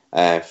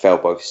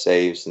 Failed both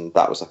saves, and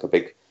that was like a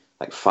big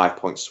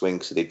 5-point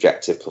swing. So the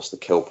objective plus the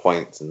kill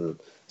point and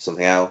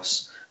something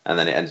else, and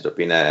then it ended up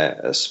being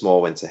a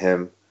small win to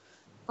him.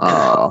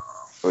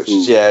 Which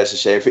is it's a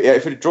shame. If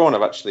it had drawn, I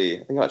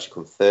think I've actually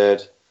come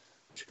 3rd,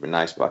 which would be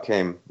nice. But I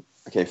came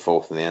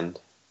 4th in the end.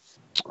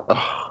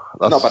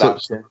 Not bad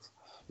action.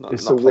 Not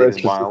played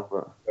in a while,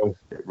 but a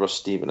bit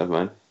rusty, but never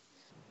mind.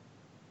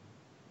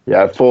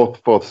 Yeah,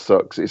 fourth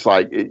sucks. It's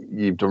like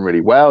you've done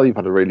really well. You've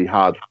had a really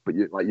hard, but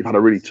you've had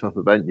a really tough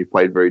event. You've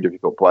played very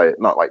difficult play.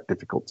 Not like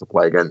difficult to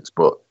play against,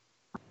 but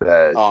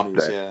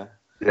armies,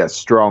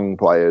 strong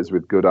players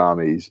with good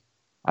armies.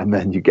 And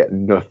then you get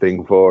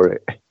nothing for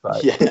it.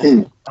 Like,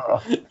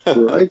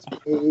 right.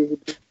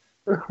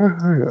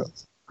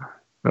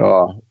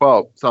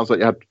 Well, sounds like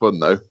you had fun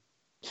though.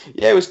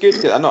 Yeah, it was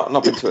good. I've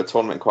not been to a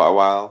tournament in quite a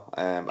while.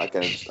 Again, I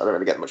don't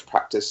really get much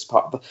practice.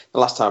 The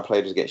last time I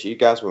played was against you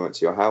guys. We went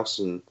to your house,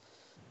 and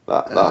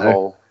that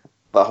whole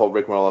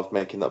rigmarole of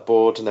making that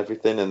board and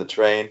everything, and the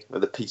terrain,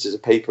 with the pieces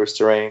of paper as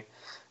terrain.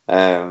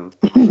 I've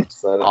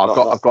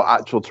got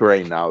actual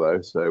terrain now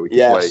though, so we can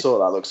play. I saw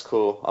that. Looks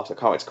cool. I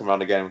can't wait to come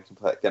around again. We can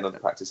get another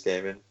practice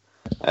game in.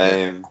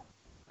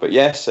 But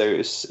yeah, so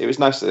it was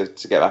nice to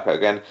get back out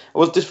again.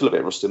 I did feel a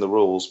bit rusty in the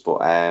rules, but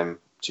to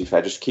be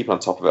fair, just keeping on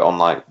top of it on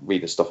like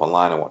reading stuff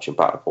online and watching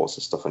back reports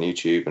and stuff on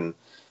YouTube and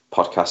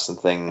podcasts and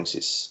things.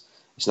 It's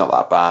not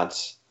that bad.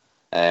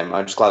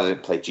 I'm just glad I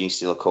didn't play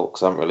Genestealer Cult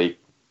because I haven't really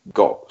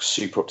got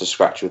super up to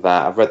scratch with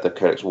that. I've read the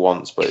codex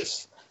once, but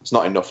it's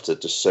not enough to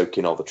just soak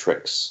in all the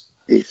tricks.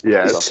 As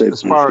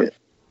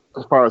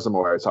far as I'm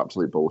aware, it's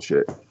absolute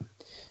bullshit.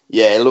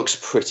 Yeah, it looks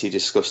pretty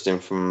disgusting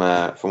from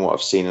what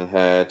I've seen and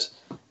heard.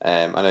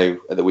 I know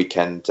at the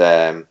weekend,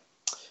 the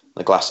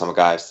Glasshammer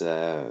guys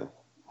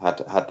had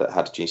a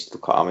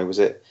Genestealer Cult army. Was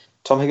it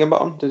Tom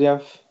Higginbottom? Did he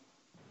have?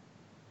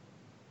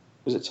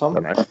 Was it Tom?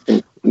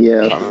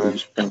 Yeah.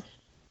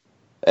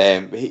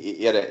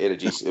 He had a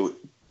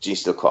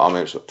Genestealer Cult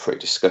army, which was pretty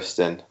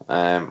disgusting.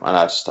 And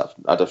I'd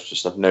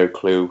just have no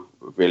clue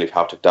really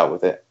how to deal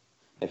with it.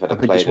 I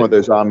think it's one of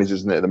those armies,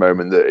 isn't it, at the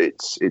moment, that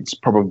it's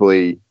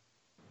probably.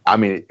 I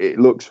mean, it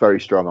looks very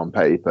strong on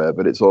paper,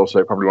 but it's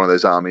also probably one of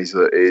those armies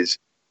that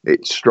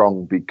it's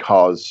strong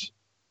because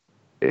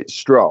it's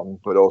strong,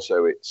 but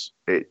also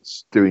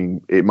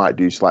it might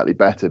do slightly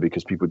better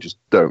because people just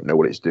don't know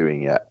what it's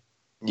doing yet.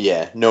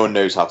 Yeah, no one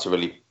knows how to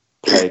really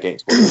play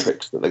against what the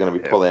tricks that they're going to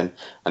be pulling.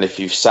 And if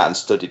you've sat and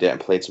studied it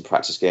and played some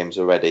practice games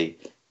already,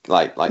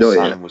 like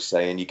Simon was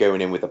saying, you're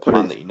going in with a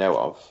plan that you know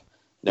of.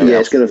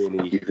 It's going to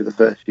fuck you for the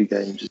first few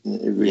games,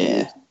 isn't it? It really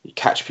is. you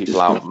catch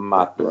people out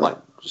mad, like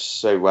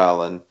so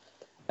well, and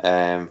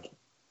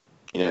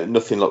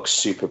nothing looks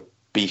super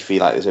beefy,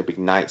 like there's no big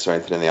knights or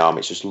anything in the army.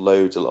 It's just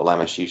loads of little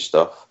MSU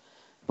stuff,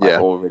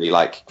 all really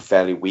like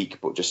fairly weak,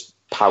 but just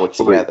power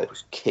together,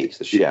 just kicks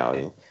the shit out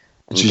of you.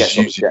 And you just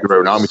use your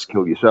own army to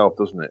kill yourself,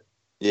 doesn't it?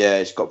 Yeah,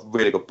 it's got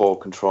really good ball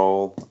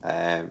control.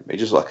 It's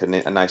just like a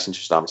nice,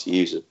 interesting army to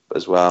use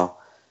as well.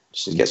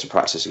 Just to get some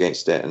practice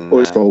against it. And I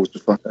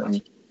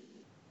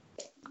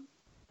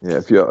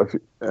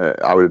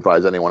would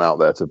advise anyone out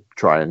there to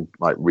try and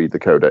like read the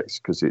codex,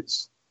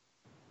 because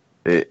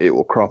it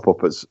will crop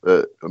up at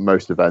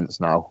most events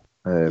now.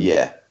 And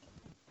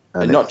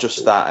not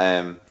just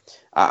that.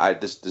 I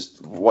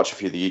just watch a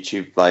few of the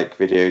YouTube like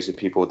videos of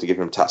people to give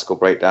them tactical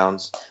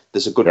breakdowns.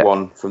 There's a good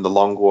one from the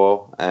Long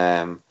War,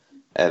 their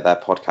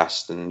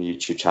podcast and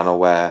YouTube channel,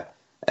 where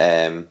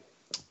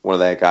one of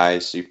their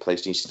guys who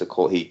plays Dynasty of the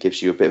Cult, he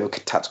gives you a bit of a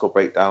tactical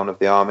breakdown of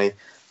the army,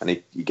 and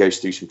he goes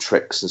through some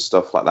tricks and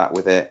stuff like that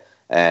with it,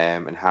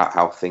 and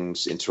how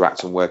things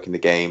interact and work in the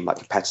game, like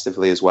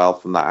competitively as well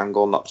from that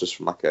angle, not just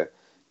from like a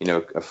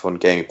fun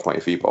gaming point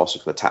of view, but also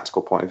from a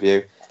tactical point of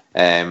view.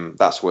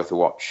 That's worth a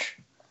watch.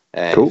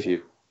 Cool. If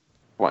you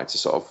wanted to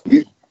sort of...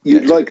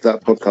 You'd like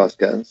that podcast,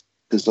 Gans,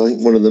 because I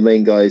think one of the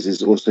main guys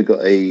has also got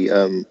a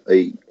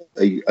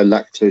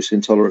lactose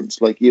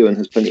intolerance like you, and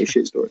has plenty of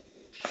shit stories.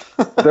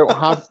 I don't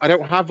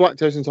have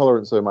lactose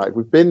intolerance, though, Mike.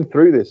 We've been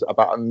through this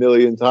about 1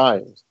 million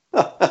times.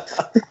 You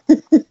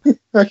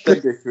have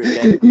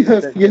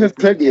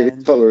plenty of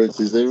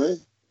intolerances, though, right?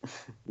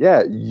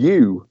 Yeah,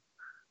 you.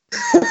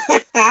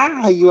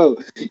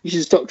 You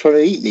should stop trying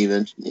to eat me,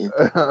 then, shouldn't you?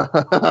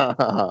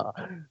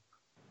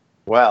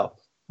 Well,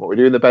 what we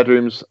do in the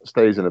bedrooms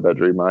stays in the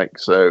bedroom, Mike.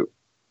 So,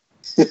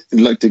 I'd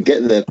like to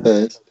get there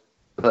first.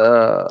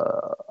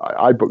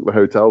 I booked the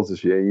hotels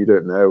this year. You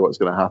don't know what's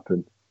going to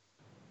happen.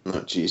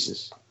 Oh,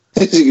 Jesus!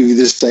 It's going to be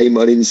the same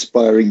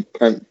uninspiring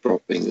pant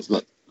dropping.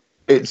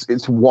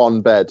 It's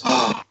one bed,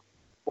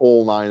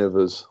 all 9 of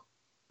us.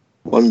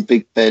 One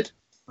big bed.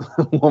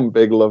 One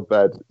big love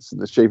bed. It's in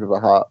the shape of a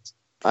heart.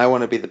 I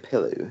want to be the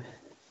pillow.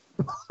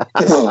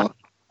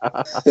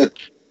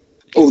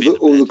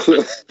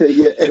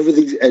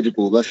 Everything's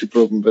edible. That's the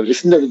problem, but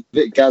it's none of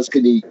it Gaz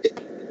can eat.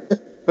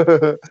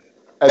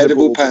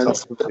 Edible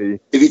pants.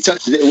 If he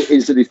touches it, it will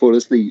instantly fall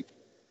asleep.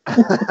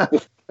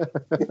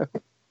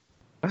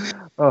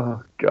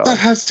 Oh God.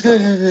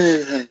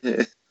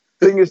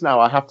 Thing is, now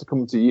I have to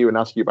come to you and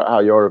ask you about how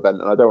your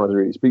event, and I don't want to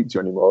really speak to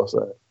you anymore.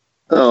 So.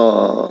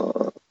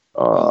 Go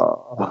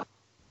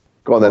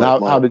on then.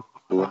 How did?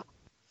 Well,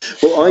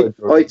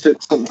 I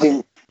took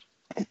something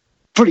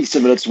pretty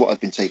similar to what I've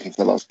been taking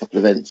for the last couple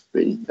of events.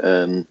 Really,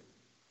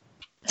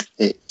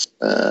 it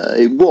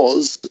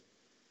was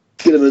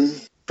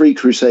Guilliman, 3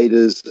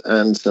 Crusaders,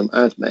 and some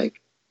AdMeg,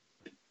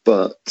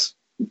 but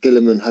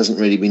Guilliman hasn't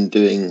really been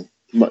doing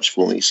much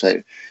for me.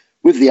 So,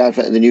 with the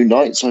advent of the new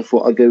Knights, I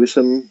thought I'd go with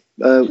some.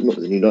 Not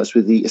with the new Knights,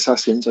 with the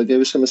Assassins. I go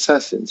with some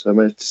Assassins. So I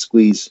managed to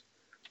squeeze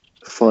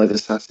 5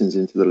 Assassins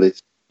into the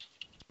list.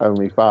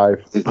 Only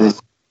 5.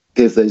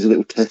 Give those a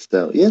little test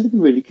out. Yeah, they've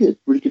been really good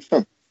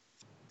fun.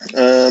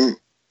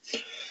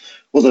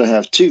 What did I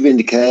have? 2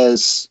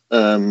 Vindicares,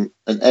 an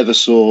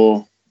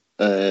Eversaw,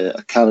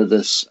 a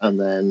Calidus, and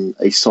then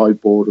a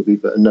sideboard of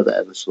either another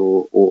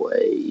Eversaw or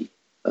a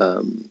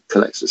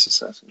Calexis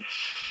Assassin.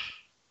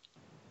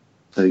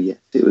 So yeah,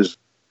 it was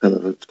kind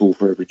of a tool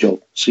for every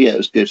job. So yeah, it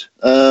was good.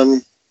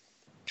 Round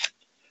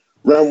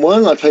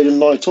 1, I played a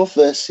Night Off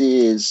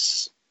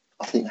versus...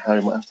 I think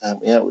Harry might have to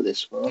help me out with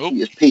this one. I think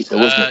it's Peter,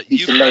 wasn't it?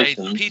 Peter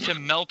Melton. Peter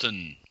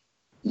Melton.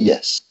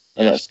 Yes.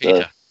 And that's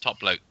Peter, top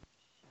bloke.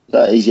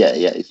 That is, yeah.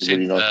 He's a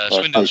really nice guy.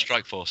 Swindon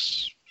Strike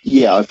Force.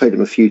 Yeah, I've played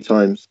him a few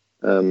times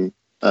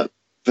at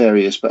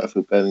various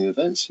Battlefield Birmingham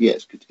events. Yeah,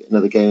 it's good to get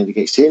another game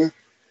against him.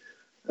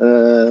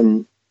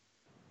 I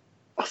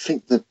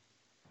think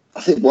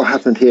what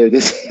happened here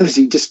against him was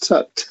he just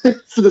tucked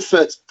for the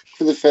first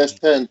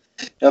turn.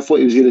 I thought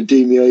he was going to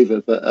do me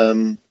over, but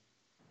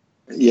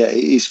yeah,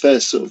 his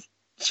first sort of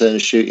turn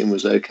of shooting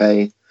was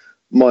okay.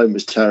 Mine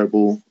was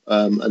terrible,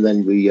 and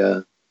then we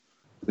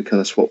kind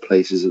of swapped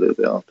places a little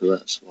bit after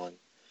that. So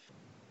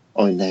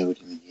I nailed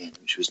him in the end,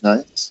 which was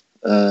nice.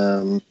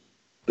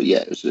 But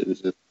yeah,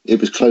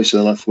 it was closer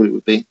than I thought it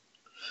would be.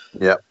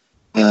 Yeah.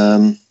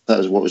 That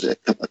was, what was it?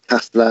 A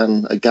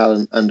Castellan, a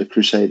Gallant, and a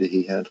Crusader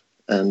he had,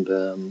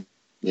 and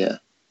yeah,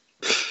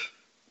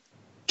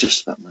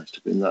 just that must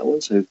have been that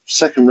one. So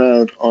second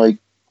round, I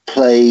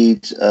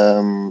played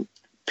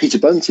Peter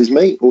Bunt, his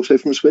mate, also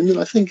from Swindon,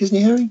 I think, isn't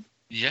he, Harry?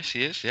 Yes,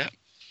 he is. Yeah.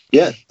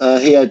 Yeah,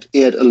 he had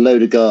a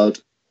load of guard,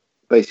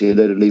 basically a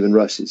load of Lehman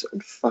Russes,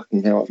 and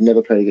fucking hell, I've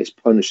never played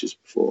against Punishers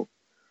before.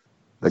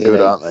 They're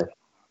good, aren't they?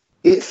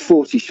 He hit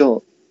 40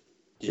 shots.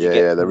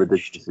 Yeah, they're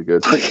ridiculously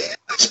good.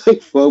 It's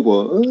like, well,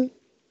 what?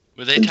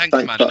 Were they tank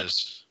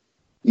commanders?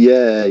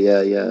 Yeah.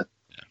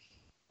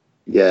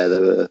 Yeah,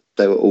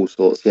 they were all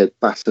sorts. He had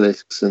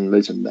basilisks and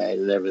loads of men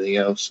and everything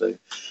else. So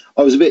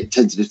I was a bit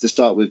tentative to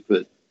start with,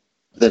 but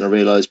then I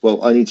realised,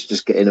 well, I need to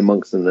just get in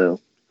amongst them now,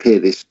 clear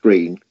this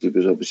screen because it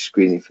was obviously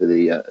screening for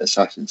the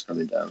assassins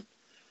coming down.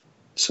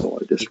 So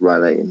I just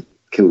ran out and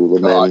killed all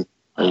the men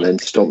and then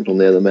stomped on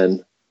the other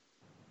men.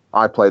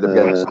 I played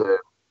against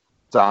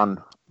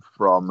Dan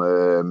from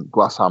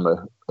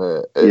Glasshammer.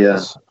 I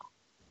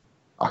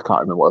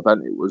can't remember what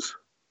event it was.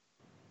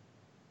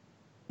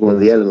 One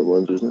of the Element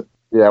ones, wasn't it?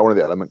 Yeah, one of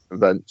the Element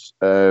events.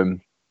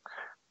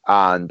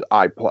 And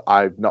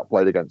I've not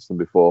played against them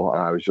before,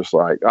 and I was just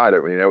like, I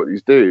don't really know what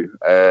these do.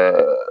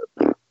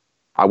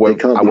 I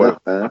won't.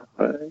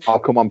 I'll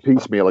come on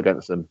piecemeal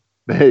against them.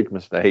 Big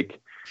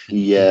mistake.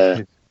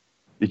 Yeah.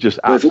 He just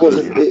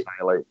absolutely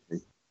annihilated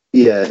me.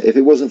 Yeah, if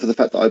it wasn't for the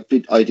fact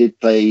that I did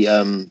play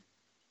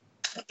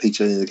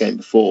Peter in the game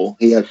before,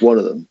 he had one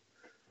of them,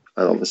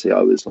 and obviously I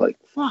was like,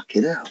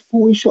 fucking hell,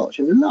 40 shots,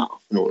 you're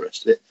laugh and all the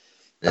rest of it.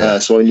 Yeah.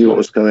 So I knew what I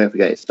was coming up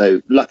against. So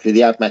luckily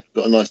the AdMech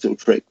got a nice little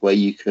trick where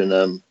you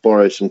can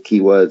borrow some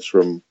keywords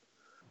from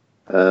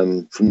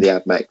the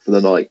AdMech for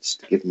the knights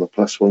to give them a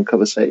 +1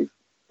 cover save.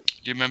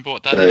 Do you remember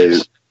what that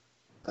is?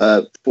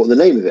 What the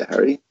name of it,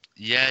 Harry?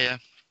 Yeah.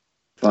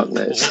 Fuck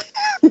knows.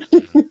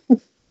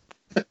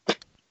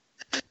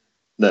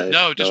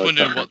 No, just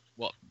wondering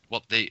what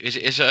the is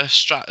it a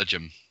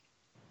stratagem?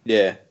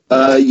 Yeah.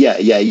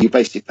 Yeah. You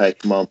basically pay a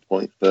command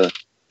point for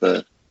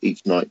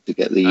each knight to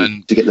get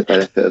the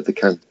benefit of the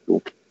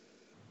canticle.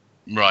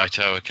 Right.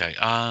 Oh, okay.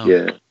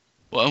 Yeah.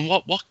 Well, and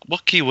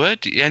what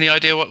keyword? Any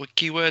idea what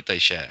keyword they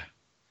share?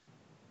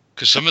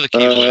 Because some of the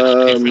keywords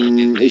are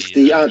different.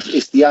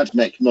 It's the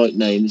AdMech knight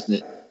name, isn't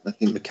it? I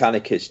think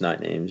Mechanicus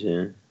knight names.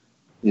 Yeah.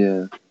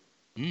 Yeah.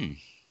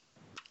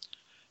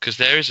 Because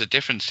there is a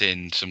difference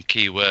in some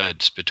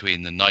keywords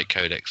between the Knight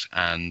Codex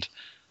and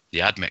the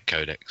AdMech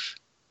Codex.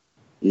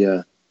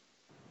 Yeah.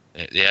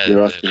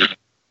 Yeah.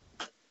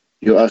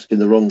 You're asking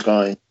the wrong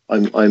guy.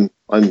 I'm going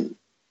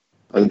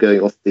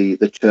off the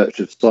Church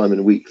of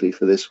Simon Weekly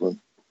for this one.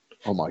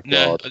 Oh my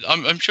god! No,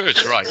 I'm sure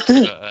it's right.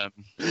 But,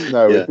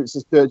 if it's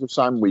the Church of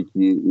Simon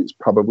Weekly, it's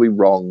probably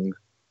wrong.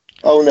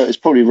 Oh no, it's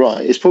probably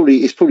right. It's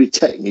probably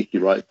technically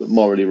right, but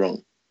morally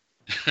wrong.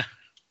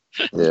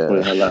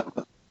 Yeah.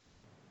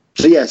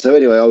 So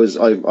anyway,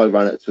 I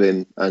ran up to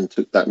him and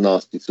took that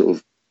nasty sort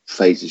of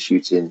phaser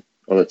shooting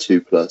on a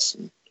 2+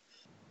 and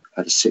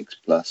had a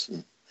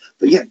 6+.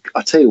 But yeah,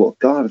 I tell you what,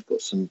 God, I've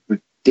got some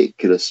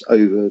ridiculous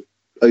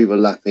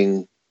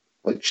overlapping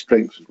like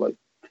strengths of like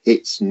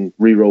hits and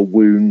reroll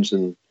wounds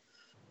and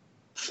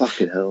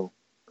fucking hell,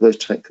 those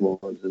tank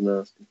commanders are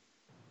nasty.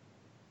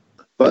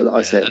 But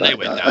I said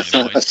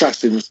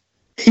assassins.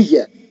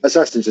 Yeah,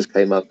 assassins just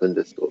came up and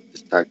just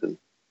tagged them.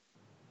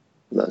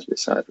 And that was a bit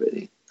sad,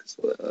 really, because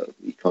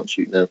you can't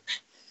shoot now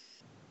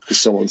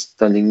because someone's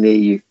standing near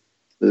you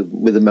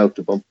with a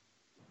melter bomb.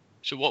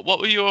 So what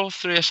were your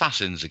 3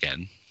 assassins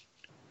again?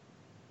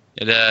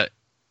 You had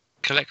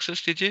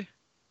Calexus, did you?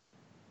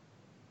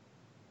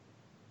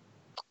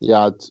 You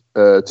had 2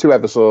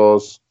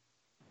 Eversaws,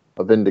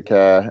 a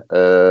Vindicare,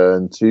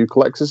 and 2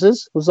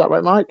 Calexuses. Was that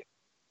right, Mike?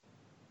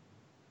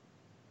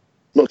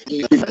 Not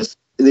in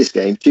this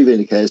game. 2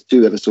 Vindicares,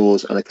 2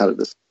 Eversaws, and a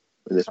Calidus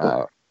in this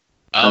one.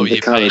 Oh,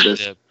 you played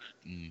the...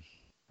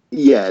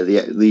 Yeah,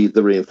 the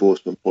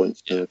reinforcement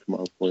points to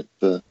command point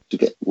to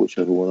get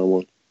whichever one I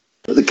want.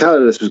 But the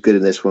Calidus was good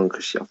in this one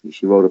because I think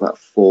she rolled about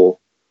 4,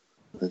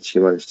 and she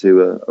managed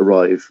to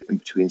arrive in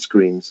between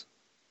screens.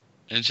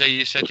 And so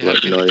you said you had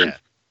Vindicare?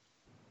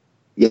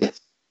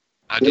 Yes.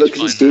 How did you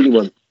find it's the only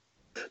one.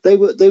 They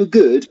were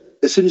good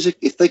as soon as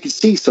if they could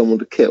see someone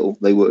to kill,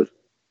 they would.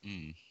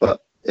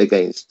 But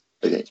against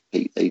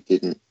Pete, they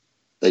didn't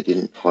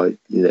hide.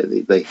 You know,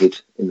 they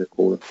hid in the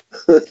corner.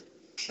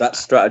 That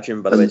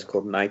stratagem, by the way, is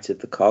called Knight of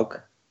the Cog.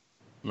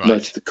 Right.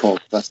 Knight of the Cog,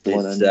 that's the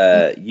one.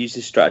 Use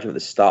this stratagem at the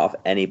start of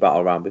any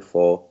battle round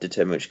before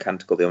determine which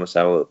canticle the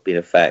Omissary will be in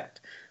effect.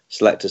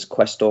 Select as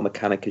Questor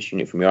Mechanicus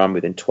unit from your army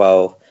within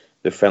 12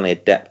 with a friendly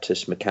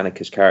Adeptus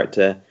Mechanicus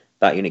character.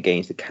 That unit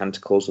gains the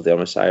canticles of the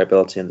Omissary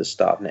ability at the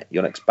start of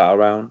your next battle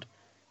round.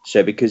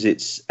 So because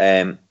it's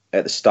at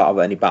the start of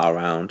any battle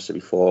round, so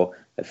before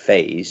a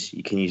phase,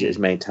 you can use it as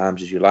many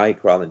times as you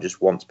like rather than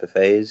just once per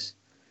phase.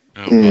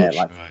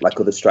 Like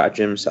other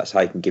stratagems, that's how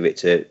you can give it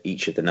to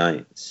each of the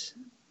knights.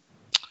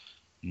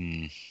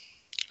 And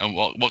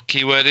what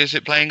keyword is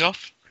it playing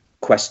off?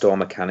 Questor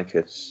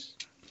Mechanicus.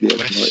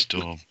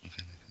 Questor.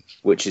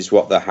 Which is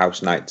what the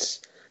house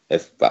knights the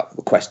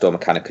Questor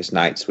Mechanicus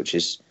knights, which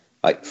is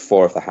like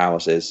 4 of the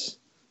houses.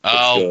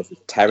 Oh,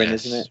 Terran,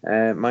 yes. Isn't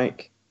it,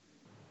 Mike?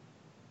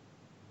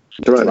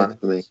 Tyrannus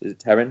for me. Is it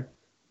Terran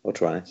or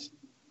Tyrannus?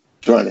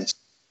 Tyrannus.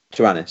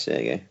 Tyrannus,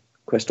 there you go.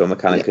 Questor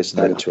Mechanicus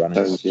and then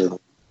Tyrannus.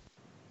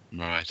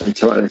 Right. And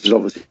Tyrannus is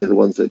obviously the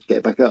ones that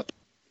get back up.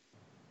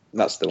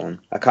 That's the one.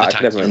 I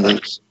can never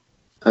remember.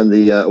 And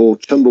the or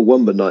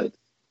Chumbawamba Knight,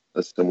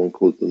 as someone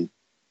called them.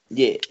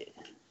 Yeah.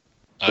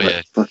 Oh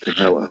yeah. Fucking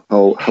hell!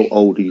 How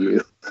old are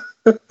you?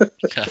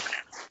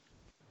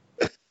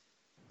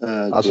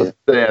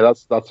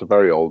 That's a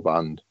very old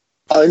band.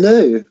 I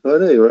know,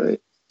 right?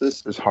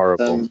 It's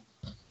horrible.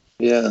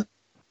 Yeah.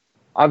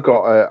 I've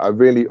got a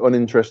really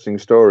uninteresting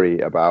story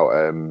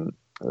about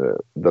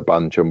the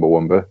band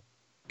Chumbawamba.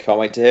 Can't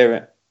wait to hear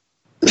it.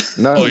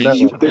 No.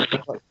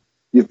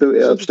 You've built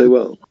it up so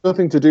well.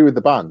 Nothing to do with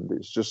the band.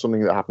 It's just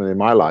something that happened in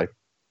my life.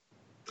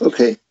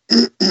 Okay.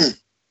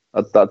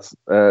 That's.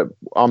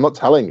 I'm not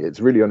telling you. It's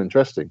really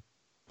uninteresting.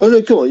 Oh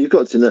no! Come on, you've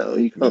got to know.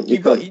 You mentioned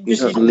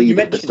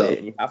it,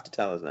 and you have to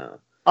tell us now.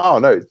 Oh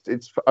no,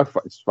 it's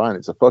fine.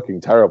 It's a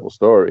fucking terrible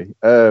story.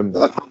 I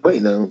can't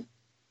wait now.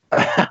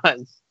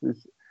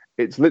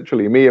 It's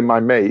literally me and my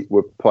mate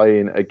were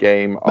playing a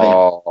game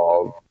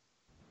of.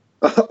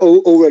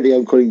 Already,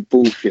 I'm calling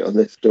bullshit on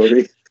this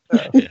story.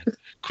 Yeah.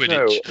 Quidditch.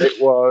 No,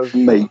 it was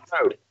mate.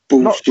 No,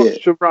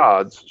 bullshit. not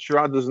charades.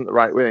 Charades isn't the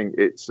right wing.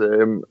 It's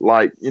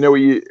like where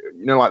you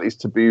like these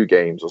taboo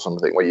games or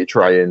something where you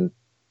try and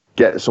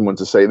get someone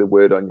to say the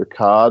word on your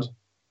card,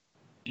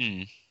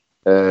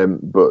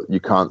 but you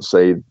can't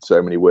say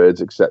so many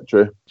words,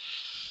 etc.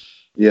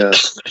 Yeah,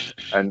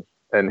 and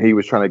he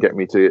was trying to get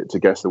me to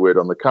guess the word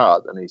on the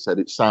card, and he said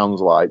it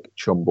sounds like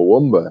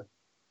Chumbawamba,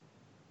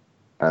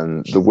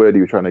 and the word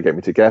he was trying to get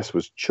me to guess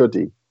was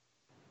chuddy.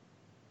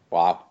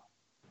 Wow.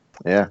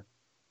 Yeah.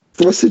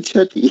 What's a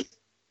chuddy?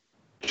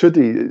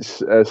 Chuddy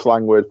is a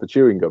slang word for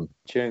chewing gum.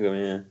 Chewing gum,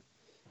 yeah.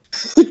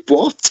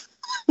 What?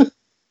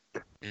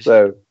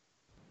 So,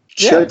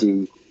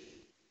 chuddy.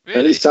 Really?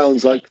 And it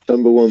sounds like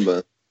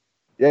Chumbawamba.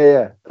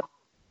 Yeah.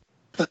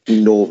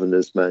 Fucking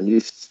Northerners, man. You're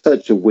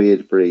such a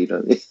weird breed,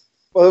 aren't you?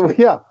 Well,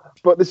 yeah.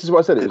 But this is what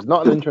I said. It was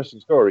not an interesting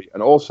story,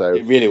 and also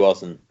it really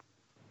wasn't.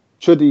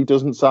 Chuddy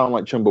doesn't sound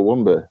like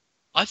Chumbawamba.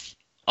 I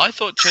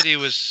thought chuddy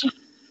was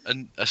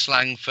a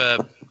slang for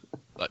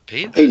like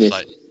penis.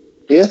 Like,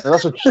 yeah, no,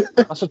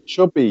 that's a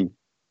chubby.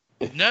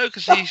 No,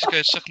 because he used to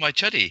go suck my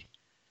chuddy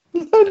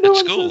no at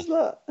school.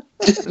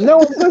 No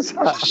one does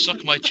that.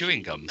 Suck my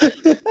chewing gum.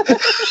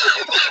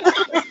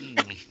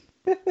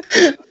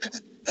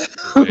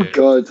 Oh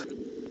God!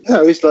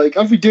 Yeah, it's like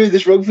I've been doing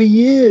this wrong for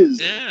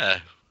years. Yeah.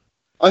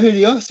 I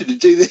only asked him to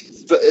do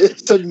this, but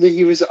suddenly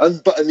he was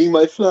unbuttoning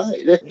my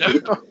fly.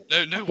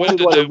 No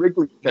wonder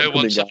no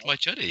one sucked my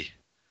chuddy.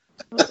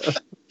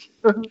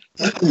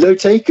 No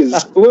takers.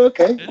 Oh,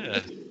 okay. Yeah.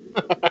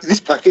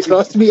 This package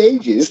lasted me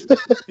ages.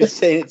 Been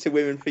saying it to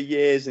women for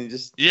years and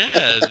just...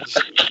 Yeah,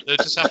 they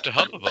just have to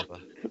hubba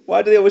bubba.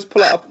 Why do they always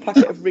pull out a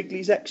packet of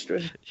Wrigley's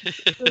Extra?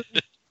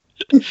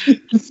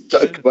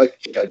 Stuck my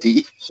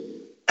chuddy.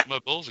 My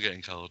balls are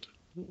getting cold.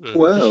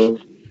 Wow.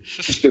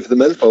 Just go for the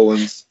menthol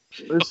ones.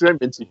 This is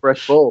minty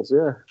fresh balls,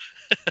 yeah.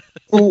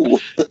 Ooh.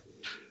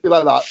 You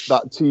like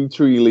that tea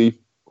tree leaf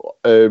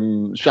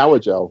shower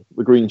gel,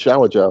 the green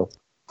shower gel.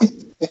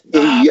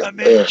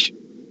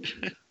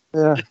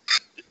 Yeah.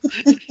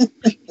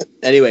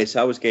 Anyway, so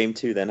how was game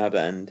 2 then? How'd it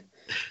end?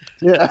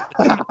 Yeah.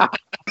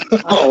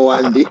 Oh,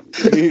 Andy.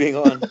 Moving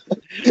on.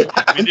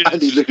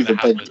 Andy's looking for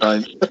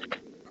bedtime.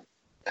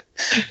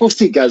 We'll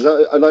see, guys.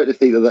 I like to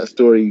think that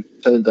story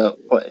turned out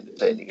quite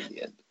entertaining in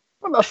the end.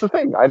 Well, that's the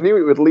thing. I knew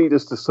it would lead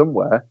us to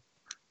somewhere.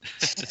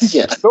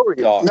 Yeah. Story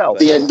itself.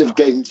 The end of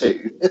game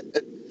 2.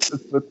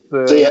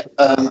 So yeah,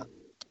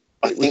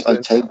 I think I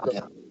tabled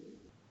him.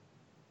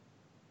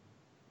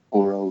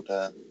 Poor old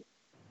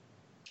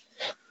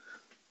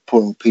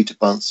Peter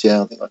Bunce.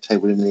 Yeah, I think I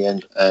tabled him in the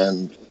end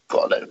and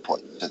got a load of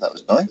points. So that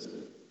was nice.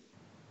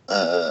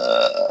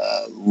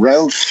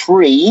 Round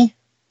 3.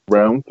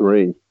 Round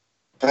 3.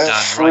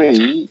 Round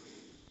 3.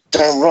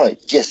 Damn right.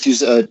 Yes,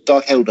 he's a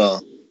Dark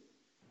Eldar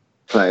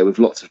player with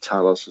lots of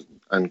Talos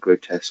and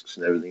grotesques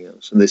and everything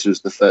else. And this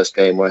was the first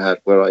game I had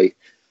where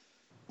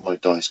my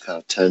dice kind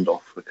of turned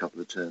off for a couple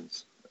of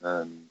turns.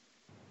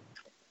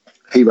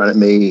 He ran at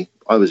me.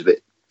 I was a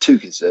bit too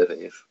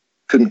conservative.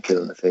 Couldn't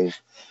kill anything.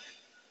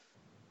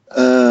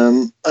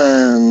 And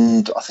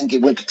I think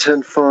it went to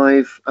turn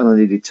 5 and I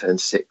needed turn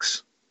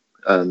 6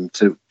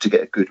 to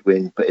get a good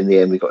win. But in the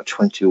end, we got a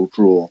 20-all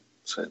draw.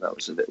 So that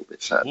was a little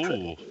bit sad.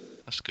 Ooh,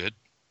 that's good.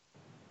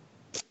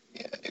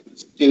 Yeah,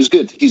 it was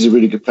good. He's a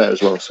really good player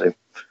as well. So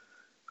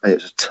it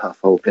was a tough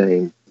old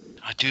game.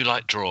 I do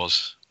like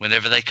draws.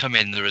 Whenever they come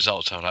in, the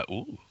results are like,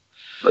 ooh.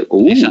 That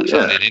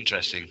sounded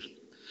interesting.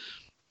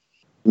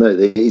 No,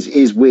 it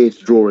is weird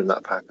to draw in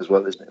that pack as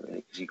well, isn't it?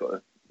 Really, because you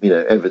got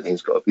to,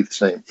 everything's got to be the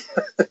same.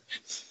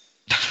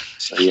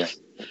 So yeah,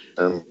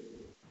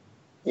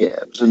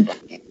 it was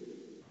unlucky,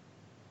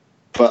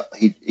 but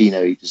he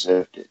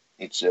deserved it.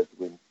 He deserved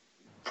the win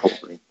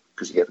probably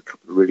because he had a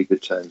couple of really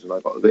good turns, and I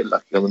got a bit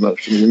lucky on the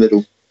motion in the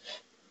middle.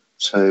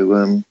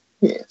 So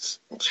it's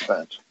not so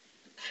bad.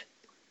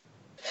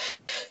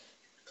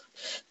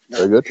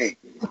 Very good.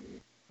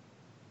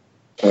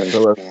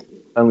 So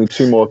only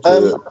 2 more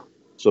to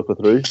suffer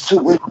through.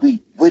 So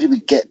where did we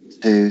get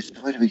to?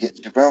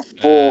 Round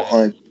 4,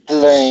 I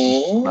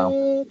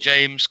played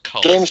James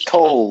Cole. James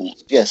Cole,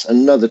 yes,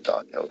 another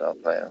Dark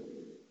Eldar player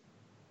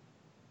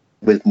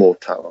with more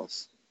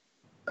Talos,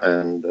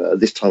 and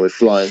this time with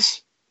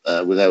flyers,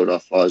 with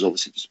Eldar flyers,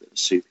 obviously just a bit of a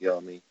soupy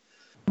army.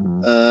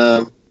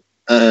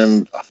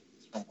 And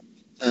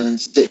turn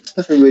 6,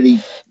 nothing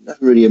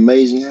really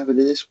amazing happened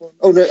in this one.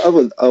 Oh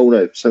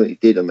no, something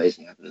did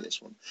amazing happen in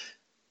this one.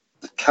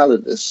 The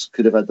Calidus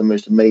could have had the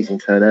most amazing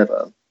turn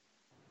ever,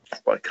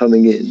 by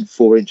coming in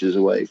 4 inches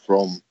away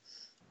from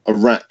a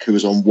Rack who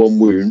was on 1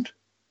 wound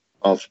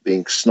after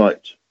being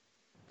sniped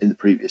in the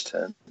previous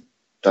turn,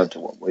 down to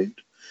 1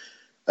 wound.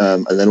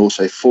 And then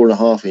also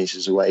 4.5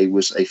 inches away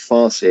was a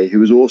Farseer who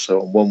was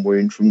also on 1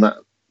 wound from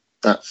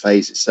that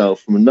phase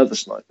itself, from another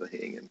sniper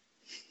hitting him.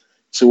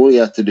 So all he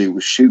had to do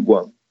was shoot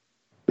 1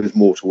 with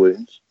mortal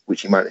wounds,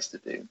 which he managed to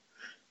do,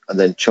 and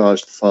then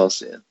charge the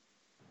Farseer.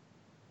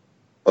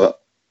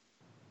 But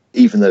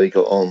even though he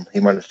got on, he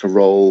managed to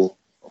roll,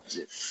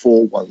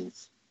 4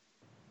 ones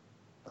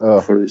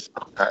for his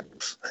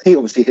attacks. He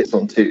obviously hits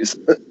on 2s,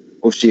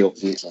 or she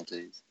obviously hits on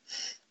 2s,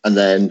 and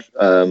then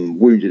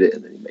wounded it,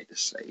 and then he made a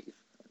save.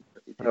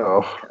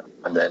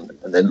 And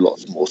then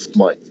lots more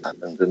smites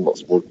happened, and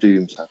lots more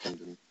dooms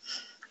happened, and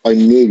I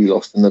nearly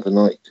lost another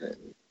knight to it,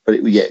 but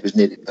it was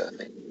nearly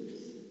perfect.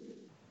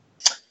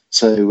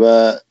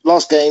 So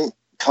last game,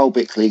 Carl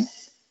Bickley.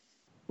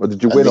 Well,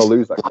 did you win or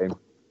lose that game?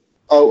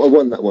 Oh, I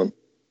won that one.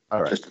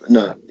 All right.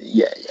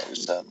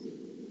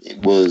 It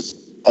was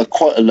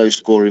quite a low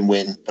scoring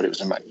win, but it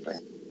was a match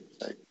win.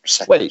 So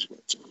second. Wait,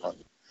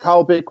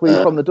 Carl Bickley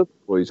from the Dutch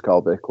Boys,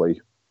 Carl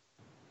Bickley.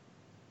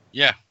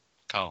 Yeah,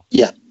 Carl.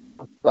 Yeah.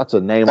 That's a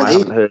name I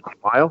haven't heard in a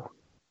while.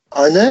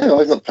 I know.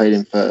 I've not played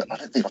him I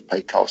don't think I've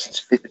played Carl since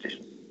 5th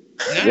edition.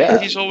 No,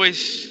 he's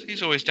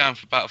always down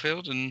for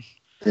Battlefield, and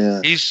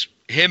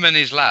him and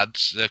his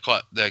lads.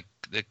 They're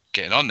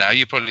getting on now.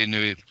 You probably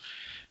knew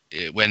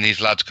when these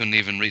lads couldn't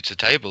even reach the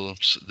table.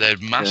 They're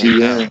massive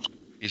now.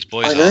 His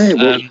boys I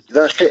know.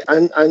 That's it.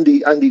 And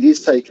Andy did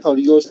say, "Oh,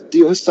 do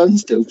your son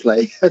still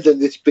play?" And then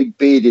this big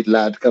bearded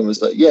lad comes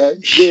like, "Yeah,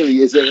 here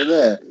he is over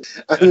there."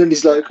 And then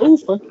he's like, "Oh,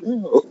 fuck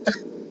no."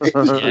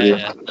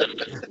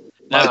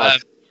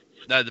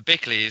 No, the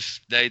Bickleys,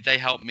 they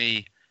help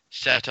me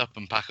set up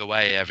and pack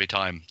away every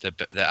time. They're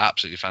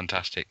absolutely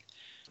fantastic.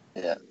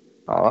 Yeah.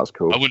 Oh, that's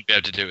cool. I wouldn't be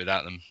able to do it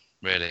without them,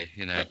 really.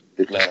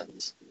 Good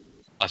lads.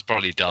 I'd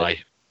probably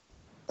die.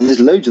 And there's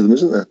loads of them,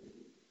 isn't there?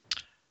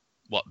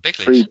 What,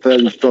 Bickleys? 3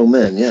 fairly strong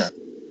men, yeah.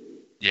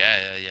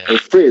 Yeah. There were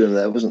 3 of them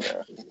there, wasn't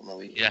there?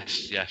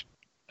 Yes.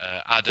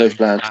 Adam,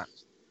 Matt,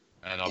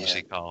 and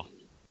obviously Carl.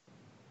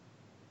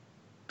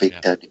 Big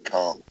Daddy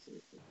Carl.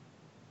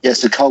 Yeah,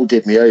 so Carl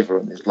did me over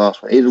on this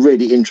last one. It was a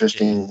really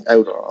interesting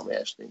Eldar army,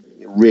 actually.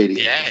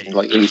 Interesting.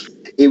 Like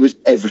it was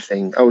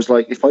everything. I was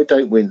like, if I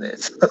don't win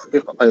this,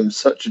 I am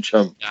such a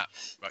chump. Yeah,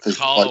 right.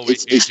 Carl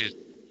uses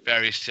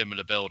very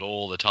similar build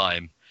all the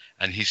time,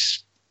 and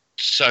he's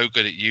so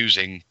good at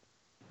using,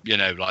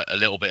 like a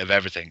little bit of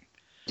everything.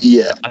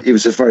 Yeah, it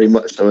was a very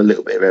much so a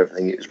little bit of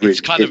everything. It was really, it's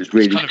kind of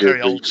good,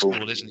 very old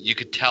school, isn't it? You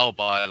could tell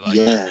by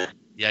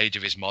the age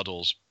of his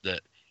models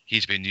that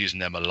he's been using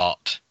them a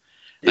lot.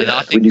 And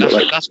I think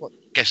that's what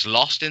gets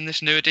lost in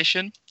this new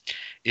edition,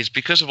 is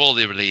because of all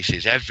the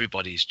releases,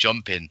 everybody's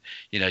jumping,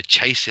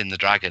 chasing the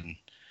dragon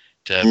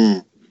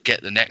to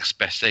get the next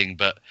best thing.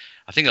 But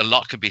I think a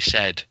lot could be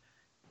said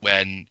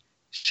when,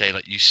 say,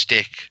 like you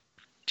stick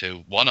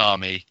to one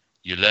army,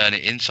 you learn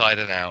it inside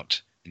and out,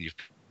 and you've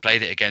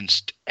played it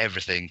against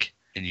everything,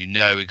 and you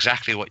know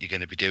exactly what you're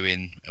going to be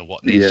doing and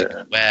what needs to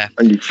go where.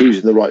 And you're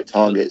choosing the right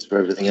targets for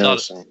everything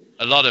else.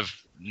 A lot of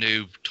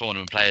new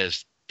tournament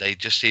players, they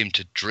just seem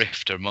to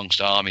drift amongst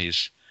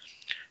armies,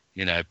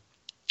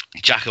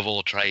 jack of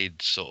all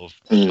trades sort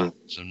of,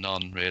 some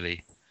none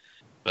really.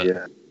 But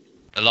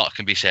a lot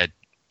can be said.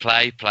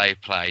 Play.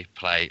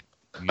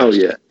 Oh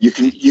yeah, you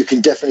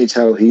can definitely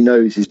tell he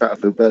knows his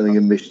Battlefield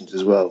Birmingham missions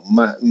as well,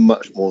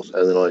 much more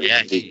so than I do.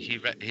 Yeah,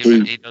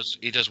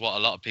 he does what a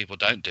lot of people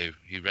don't do.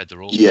 He read the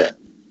rules. Yeah.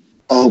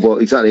 Oh well,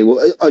 exactly.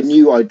 Well, I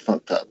knew I'd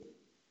fucked up.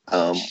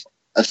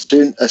 As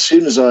soon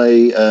as I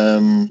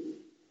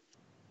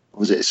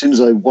as soon as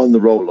I won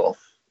the roll off,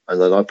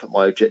 and then I put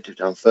my objective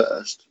down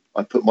first.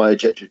 I put my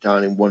objective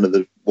down in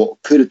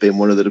what could have been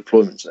one of the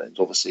deployment zones.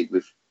 Obviously,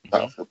 with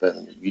Battlefield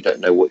Birmingham, you don't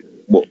know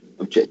what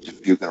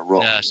objective you're going to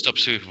roll. Yeah,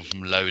 stops people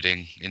from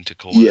loading into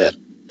corners. Yeah,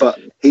 but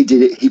he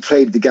did it. He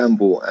played the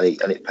gamble, and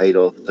it paid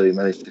off. So he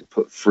managed to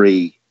put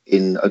 3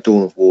 in a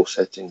Dawn of War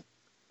setting.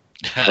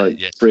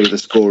 Like 3 of the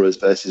scorers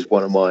versus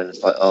 1 of mine.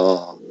 It's like,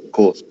 of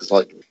course, because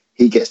like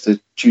he gets to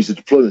choose a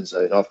deployment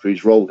zone after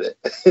he's rolled it.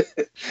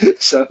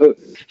 So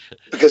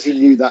because he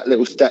knew that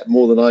little step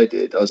more than I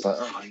did, I was like,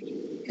 oh,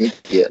 you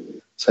idiot.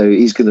 So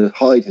he's going to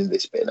hide in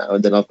this bit now,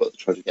 and then I've got to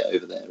try to get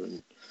over there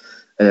and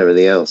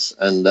everything else.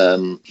 And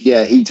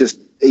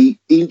he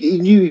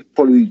knew he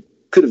probably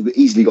could have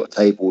easily got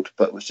tabled,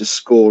 but was just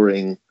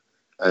scoring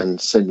and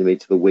sending me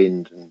to the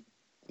wind and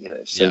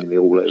sending me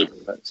all over the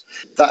place.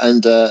 That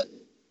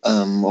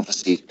and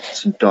obviously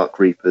some Dark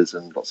Reapers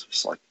and lots of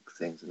psychic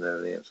things and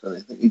everything else. And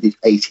I think he did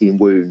 18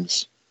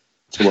 wounds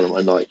to one of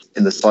my knights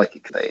in the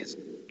psychic phase.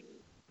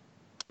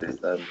 And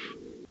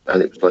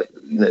it was like,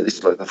 this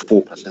is like a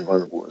 4+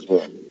 invulnerable as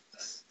well.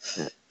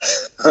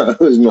 It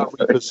was not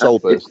a soul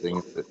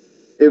bursting.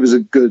 It was a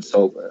good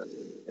soul burst.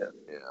 Yeah.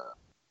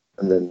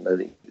 And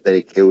then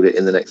he killed it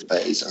in the next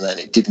phase, and then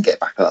it didn't get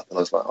back up. And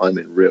I was like, I'm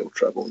in real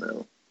trouble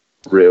now.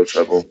 Real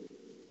trouble.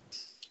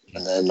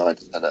 And then I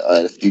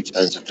had a few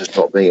turns of just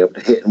not being able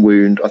to hit and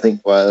wound. I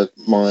think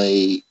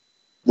my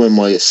when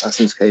my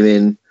assassins came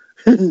in,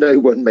 no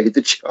one made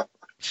the charge.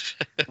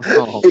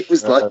 It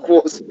was like,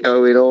 what's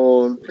going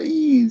on?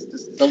 Please,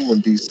 just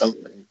someone do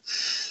something.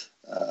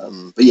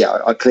 But yeah,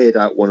 I cleared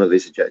out one of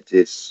his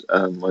objectives.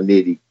 I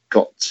nearly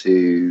got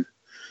to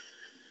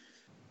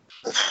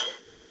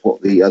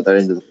the other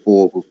end of the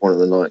board with one of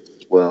the knights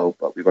as well,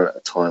 but we ran out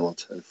of time on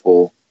turn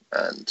 4,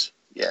 and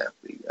yeah,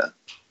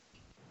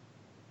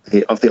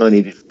 I think I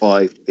needed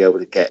 5 to be able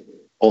to get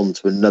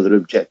onto another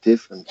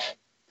objective and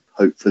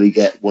hopefully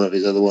get one of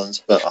his other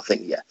ones. But I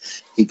think, yeah,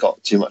 he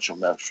got too much on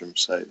Maelstrom,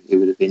 so it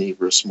would have been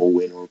either a small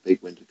win or a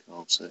big win to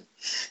Carl. So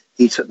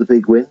he took the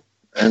big win,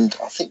 and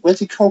I think, where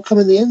did Carl come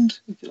in the end?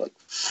 He did like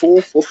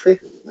 4th or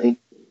 5th.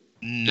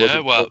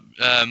 No, well,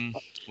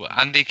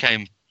 Andy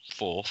came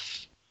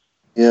 4th.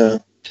 Yeah.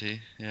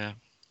 Yeah.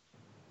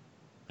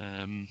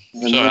 Sorry,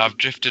 I've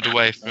drifted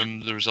away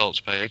from the results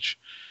page.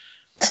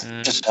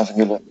 Just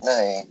having a look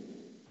now.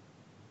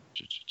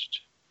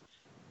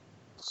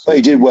 But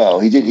he did well.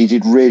 He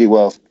did really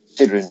well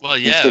considering. Well,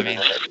 yeah, I mean,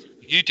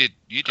 you did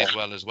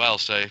well as well.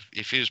 So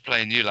if he was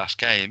playing you last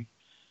game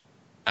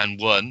and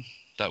won,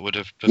 that would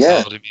have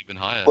propelled him even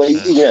higher. Well,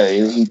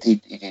 he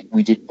did.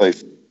 We did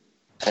both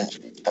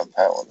potentially jump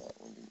out on that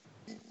one.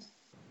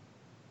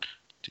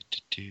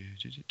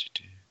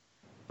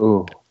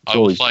 Oh, I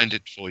will find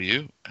it for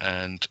you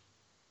and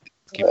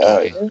keep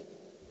talking. Yeah.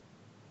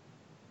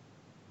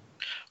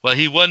 Well,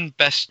 he won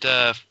best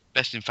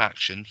in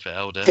faction for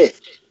Elder. 5th.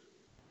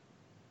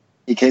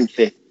 He came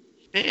 5th.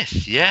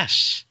 5th,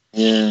 yes.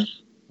 Yeah.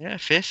 Yeah,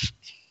 5th.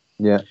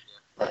 Yeah.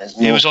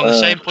 He was on the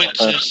same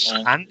points as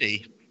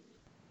Andy.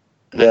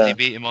 Andy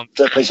beat him on.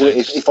 So basically,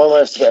 if I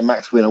managed to get a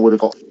max win, I would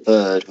have got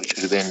 3rd, which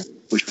would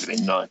have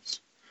been nice.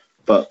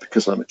 But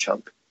because I'm a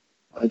chump,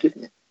 I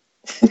didn't.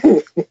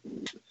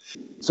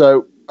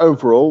 So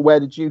overall, where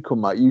did you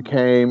come out? You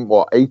came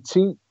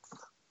 18th?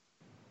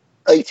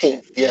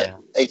 18th, yeah.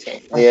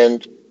 18th in the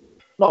end.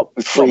 Not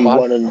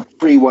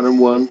 3-1 and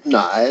 1. No,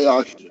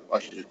 I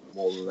should have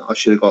more than that. I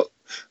should have got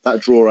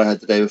that draw I had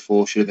the day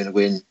before. Should have been a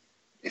win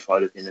if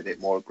I'd have been a bit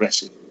more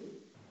aggressive.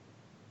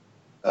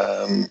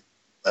 And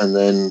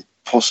then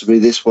possibly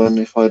this one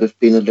if I'd have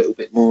been a little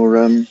bit more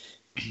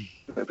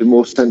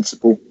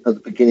sensible at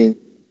the beginning.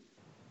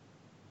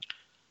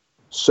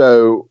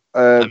 So,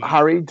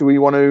 Harry, do we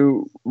want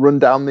to run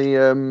down the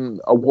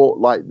award,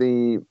 like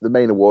the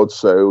main awards?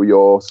 So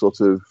your sort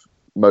of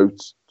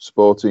most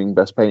sporting,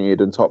 best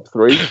painted, and top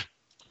 3.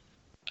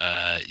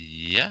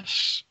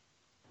 Yes.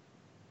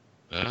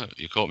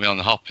 You caught me on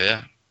the hop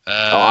here.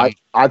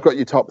 I've got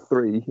your top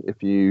 3.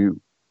 If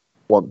you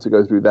want to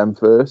go through them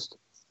first.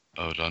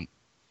 Hold on.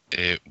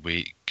 Here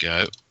we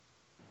go.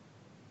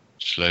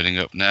 It's loading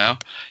up now.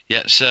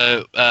 Yeah.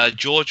 So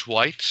George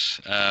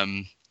White.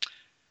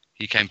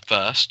 He came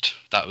first.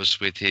 That was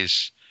with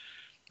his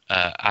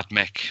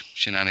AdMech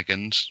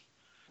shenanigans.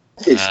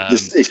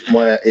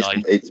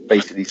 It's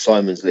basically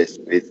Simon's list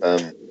with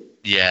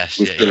yes,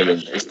 with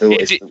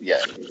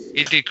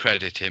He did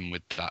credit him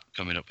with that,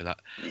 coming up with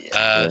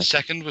that.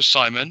 Second was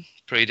Simon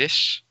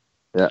Predis.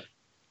 Yeah.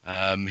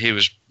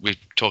 We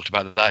talked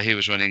about that. He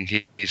was running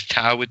his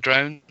tower with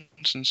drones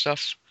and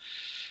stuff.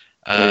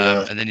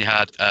 And then you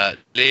had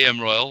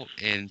Liam Royal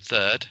in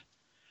 3rd.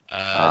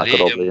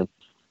 Liam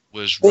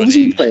was running. What was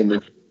he playing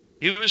with?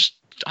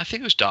 I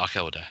think it was Dark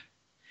Elder.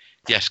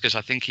 Yes, because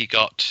I think he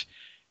got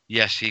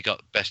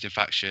best in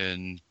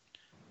faction,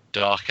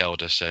 Dark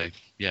Elder. So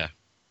yeah,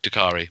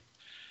 Dakari,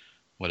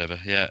 whatever.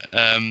 Yeah.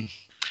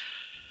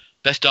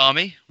 Best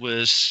army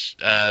was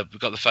we've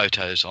got the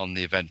photos on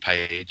the event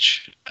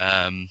page.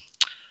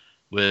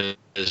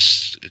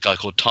 Was a guy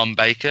called Tom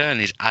Baker and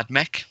his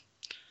AdMech.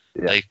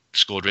 Yeah. They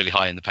scored really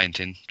high in the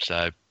painting,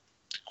 so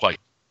quite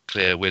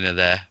clear winner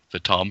there for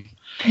Tom.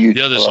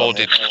 The others all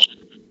did.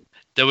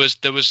 There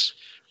was.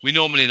 We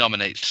normally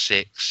nominate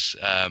 6.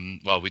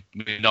 We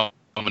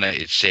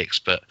nominated 6,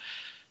 but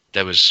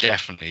there was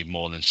definitely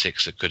more than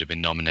 6 that could have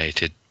been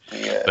nominated.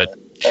 Yeah. But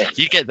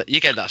you get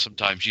that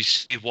sometimes. You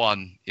see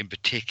one in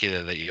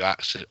particular that you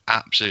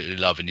absolutely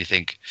love, and you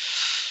think,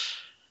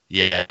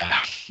 yeah,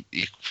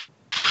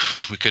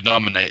 we could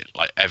nominate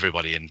like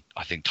everybody, and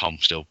I think Tom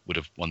still would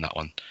have won that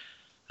one.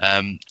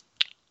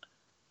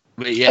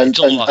 But yeah, and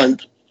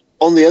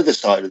on the other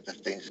side of the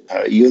things,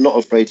 Harry, you're not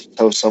afraid to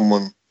tell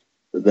someone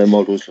that their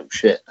models look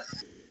shit.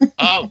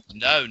 Oh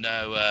no!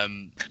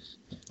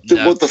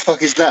 So what the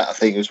fuck is that? I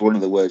think it was one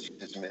of the words you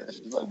said to me. I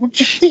was like, what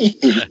do you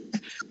mean?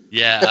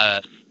 Yeah.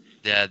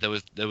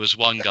 There was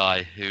one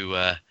guy who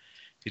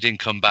didn't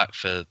come back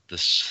for the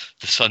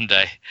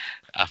Sunday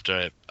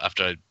after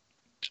I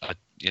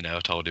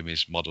told him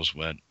his models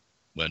weren't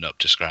up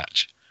to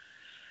scratch.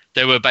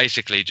 They were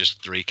basically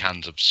just 3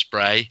 cans of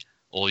spray,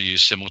 all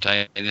used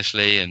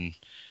simultaneously and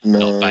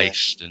not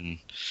based. And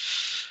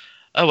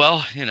oh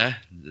well,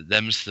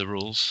 them's the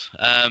rules.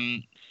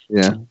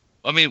 Yeah.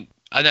 I mean,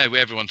 I know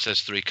everyone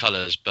says 3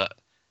 colours, but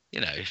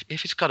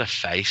if it's got a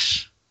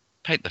face,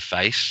 paint the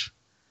face.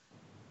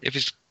 If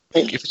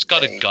it's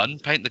got a gun,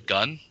 paint the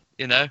gun.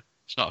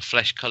 It's not a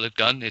flesh-coloured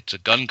gun; it's a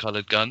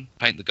gun-coloured gun.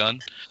 Paint the gun.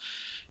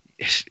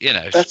 you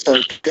know. That's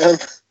okay.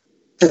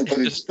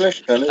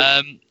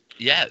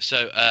 Yeah,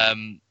 so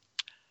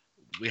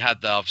we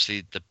had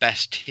obviously the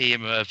best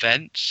team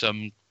event.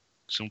 Some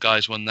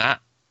guys won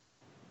that.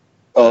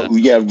 Oh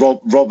yeah,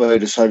 Robbo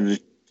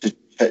decided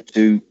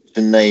to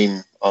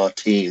name our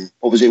team.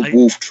 What was it,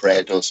 Wolf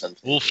Tread or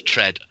something? Wolf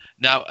Tread.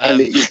 Now,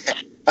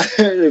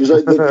 it was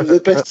like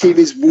the best team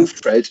is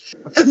Wolf Tread.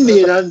 And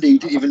me and Andy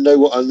didn't even know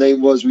what our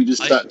name was. We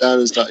just sat down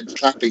and started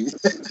clapping.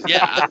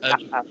 Yeah,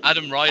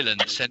 Adam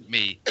Ryland sent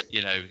me,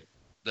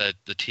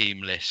 the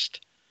team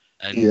list,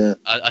 and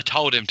I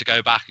told him to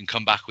go back and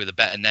come back with a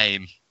better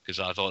name because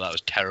I thought that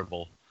was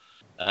terrible.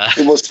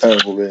 It was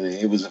terrible, really.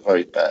 It was a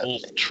very bad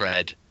Wolf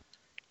Tread.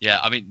 Yeah,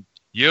 I mean,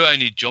 you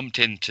only jumped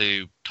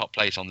into top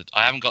place on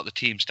I haven't got the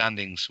team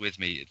standings with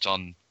me. It's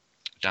on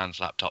Dan's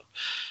laptop.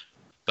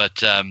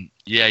 But,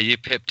 you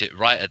pipped it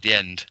right at the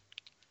end.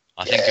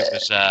 I think it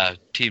was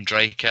Team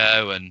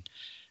Draco and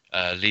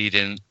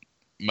leading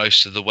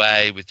most of the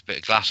way with a bit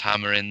of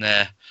Glasshammer in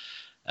there.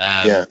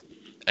 And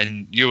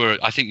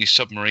I think you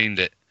submarined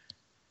it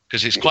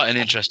because it's quite an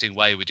interesting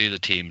way we do the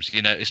teams.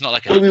 It's not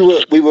like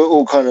we were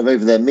all kind of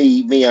over there.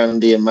 Me,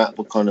 Andy, and Matt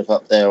were kind of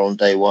up there on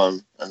day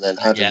one, and then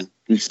Adam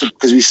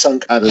because we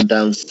sunk Adam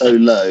down so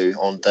low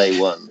on day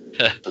one,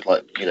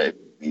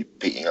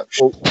 beating up.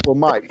 Well,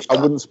 Mike, I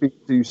wouldn't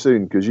speak too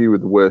soon because you were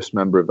the worst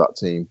member of that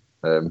team.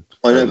 I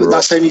know, but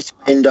that's the only to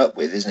end up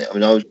with, isn't it? I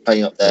mean, I was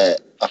playing up there,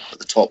 up at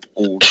the top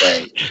all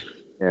day.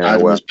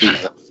 Adam was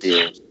beating up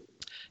deals.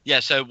 Yeah,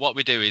 so what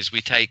we do is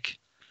we take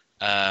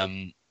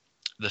the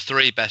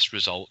 3 best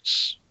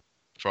results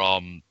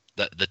from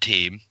the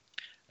team,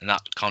 and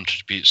that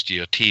contributes to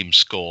your team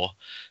score.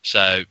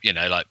 So,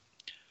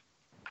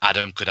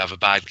 Adam could have a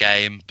bad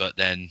game, but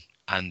then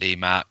Andy,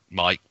 Matt,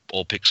 Mike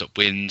all picks up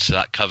wins, so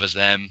that covers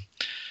them.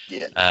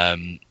 So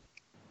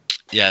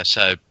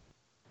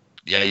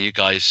you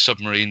guys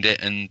submarined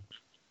it and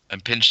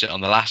pinched it on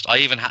the last. I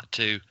even had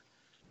to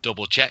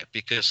double check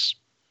because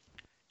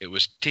it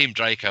was Team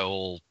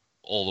Draco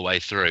all the way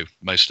through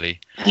mostly.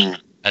 And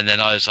then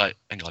I was like,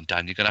 hang on,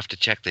 Dan, you're going to have to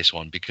check this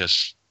one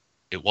because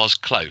it was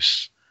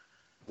close.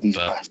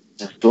 But,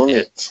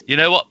 you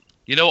know what?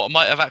 You know what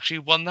might have actually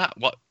won that?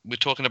 What we're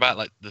talking about,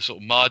 like the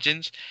sort of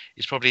margins,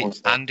 is probably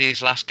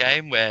Andy's last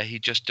game where he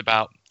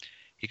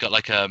got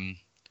like a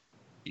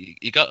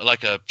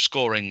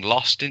scoring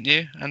loss, didn't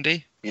you,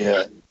 Andy?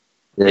 Yeah,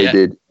 he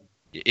did.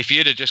 If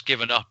you'd have just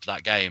given up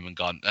that game and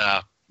gone,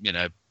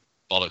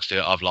 bollocks to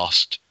it, I've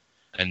lost,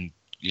 and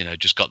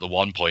just got the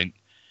 1 point,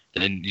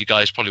 then you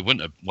guys probably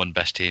wouldn't have won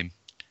best team.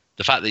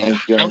 The fact that you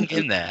hung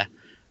in there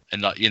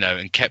and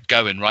and kept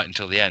going right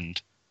until the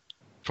end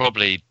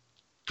probably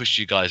pushed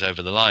you guys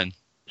over the line.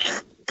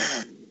 So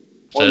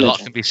a lot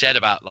can be said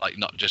about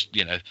not just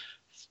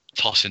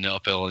tossing it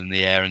uphill in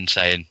the air and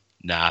saying,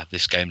 nah,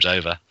 this game's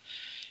over.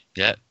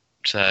 Yeah,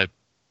 so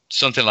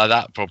something like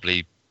that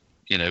probably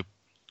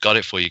got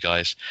it for you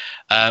guys.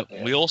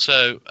 We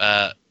also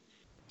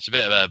it's a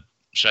bit of a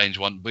strange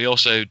one. We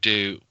also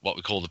do what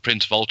we call the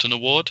Prince Volton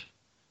Award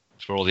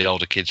for all the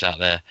older kids out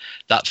there.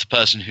 That's the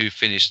person who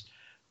finished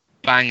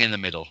bang in the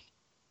middle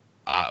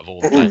out of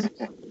all the players.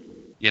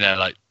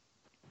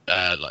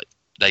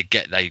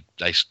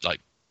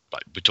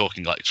 We're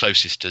talking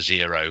closest to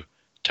 0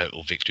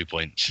 total victory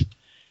points.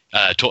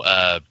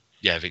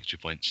 Victory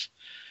points.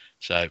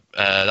 So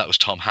that was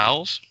Tom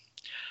Howells.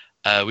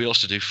 We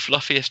also do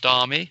fluffiest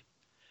army.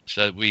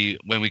 So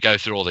when we go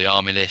through all the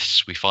army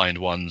lists, we find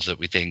ones that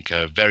we think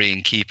are very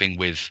in keeping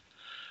with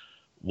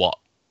what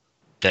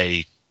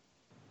they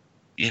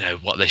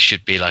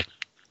should be like.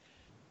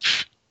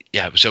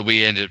 Yeah, so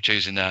we ended up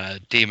choosing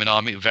Demon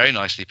Army, very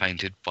nicely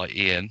painted by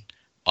Ian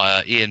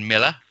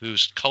Miller,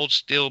 who's Cold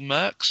Steel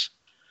Mercs.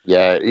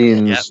 Yeah,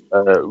 Ian's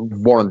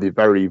one of the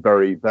very,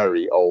 very,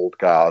 very old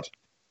guard.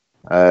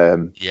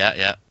 And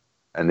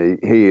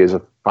he is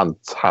a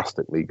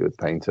fantastically good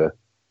painter.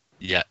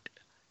 Yeah.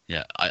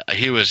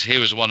 He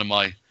was one of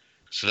my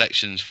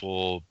selections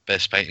for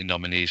best painting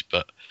nominees.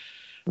 But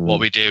what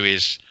we do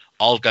is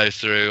I'll go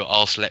through.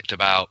 I'll select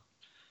about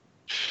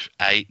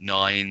 8,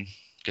 9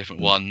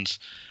 different ones.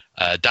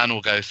 Dan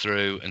will go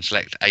through and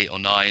select 8 or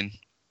 9,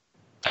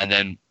 and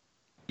then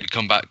we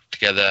come back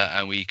together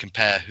and we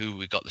compare who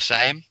we got the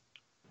same.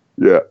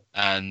 Yeah.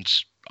 And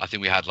I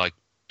think we had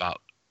about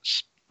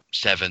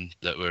 7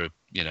 that were,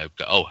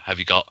 have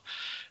you got,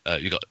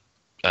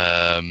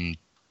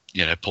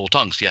 Paul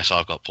Tonks? Yes,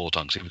 I've got Paul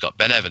Tonks. Have we got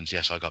Ben Evans?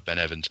 Yes, I've got Ben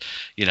Evans.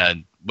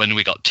 And when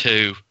we got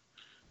 2,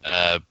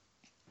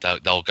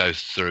 they'll go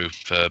through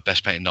for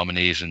best painting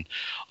nominees, and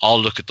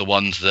I'll look at the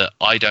ones that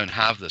I don't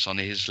have that's on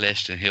his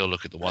list, and he'll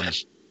look at the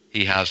ones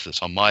he has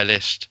that's on my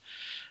list.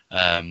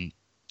 Last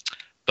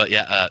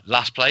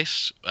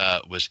place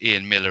was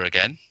Ian Miller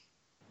again.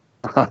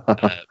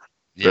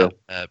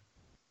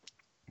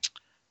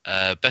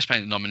 Best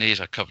painting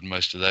nominees, I covered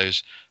most of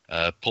those.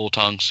 Paul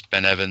Tonks,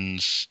 Ben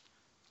Evans,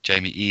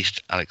 Jamie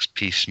East, Alex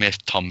P.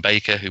 Smith, Tom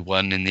Baker, who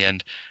won in the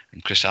end,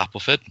 and Chris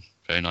Appleford.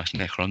 Very nice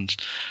Necrons.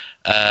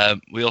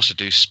 We also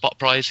do spot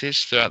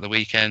prizes throughout the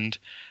weekend.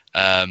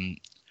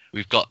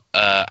 We've got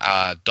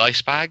our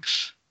dice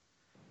bags,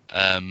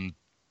 like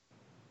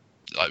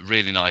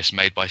really nice,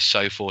 made by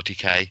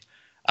So40k.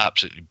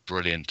 Absolutely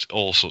brilliant,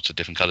 all sorts of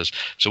different colours.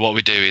 So what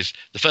we do is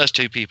the first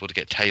 2 people to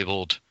get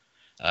tabled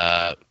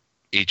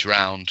each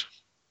round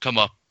come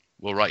up.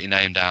 We'll write your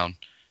name down.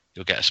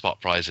 You'll get a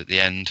spot prize at the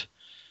end.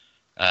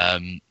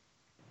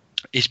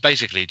 It's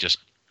basically just,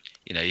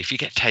 if you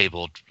get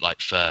tabled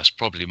like first,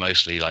 probably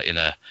mostly like in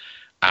a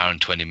hour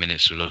and 20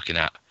 minutes we're looking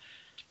at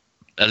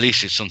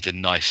least it's something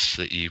nice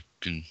that you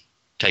can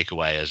take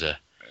away as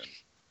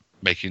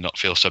make you not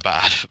feel so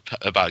bad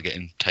about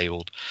getting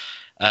tabled.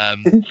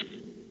 And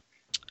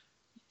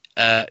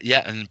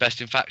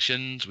best in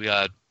factions, we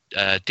are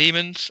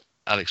Demons,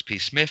 Alex P.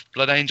 Smith,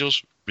 Blood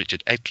Angels,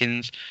 Richard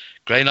Edkins,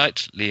 Grey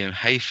Knights, Liam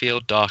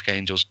Hayfield, Dark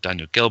Angels,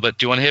 Daniel Gilbert.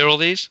 Do you want to hear all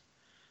these?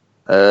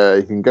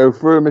 You can go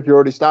through them if you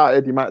already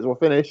started. You might as well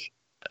finish.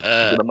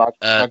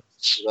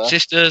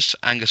 Sisters,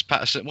 Angus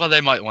Patterson. Well,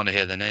 they might want to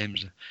hear their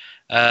names.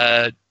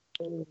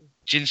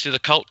 Gins to the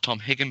Cult, Tom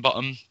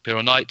Higginbottom,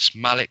 Piro Knights,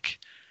 Malik,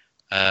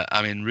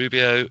 Amin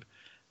Rubio.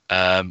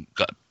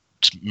 Got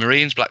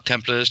Marines, Black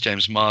Templars,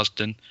 James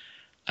Marsden.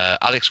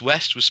 Alex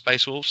West was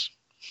Space Wolves.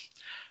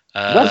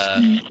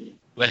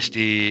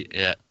 Westy,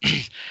 yeah.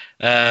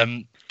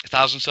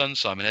 Thousand Sons,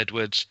 Simon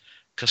Edwards.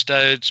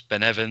 Custodes,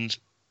 Ben Evans.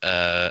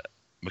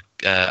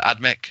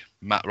 Admec,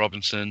 Matt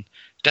Robinson.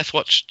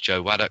 Deathwatch,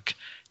 Joe Waddock.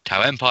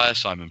 Tau Empire,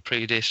 Simon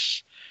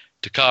Predis.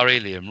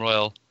 Takari, Liam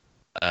Royal.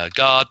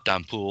 Guard,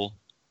 Dan Poole.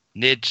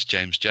 Nids,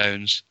 James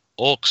Jones.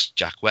 Orcs,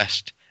 Jack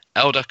West.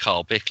 Elder,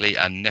 Carl Bickley.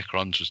 And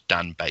Necrons was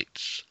Dan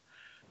Bates.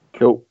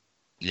 Cool.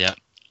 Yeah.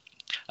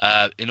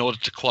 In order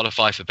to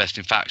qualify for Best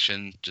in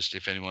Faction, just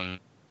if anyone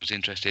was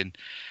interested,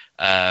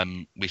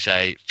 we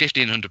say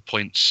 1,500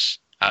 points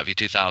out of your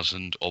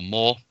 2,000 or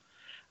more,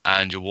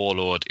 and your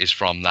Warlord is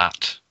from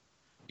that,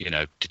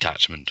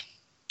 detachment.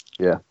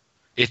 Yeah.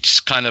 It's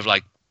kind of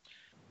like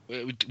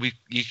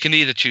you can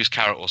either choose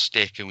carrot or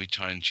stick, and we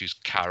try and choose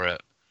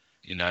carrot,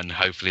 and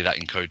hopefully that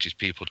encourages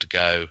people to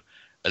go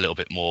a little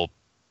bit more,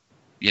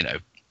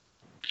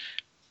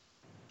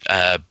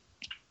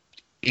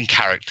 in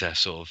character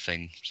sort of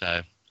thing.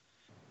 So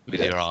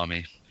with your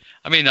army,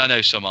 I mean, I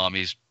know some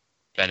armies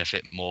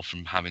benefit more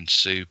from having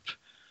soup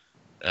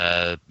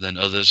than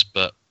others,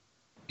 but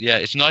yeah,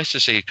 it's nice to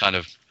see kind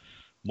of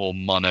more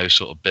mono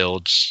sort of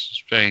builds.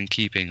 It's very in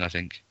keeping, I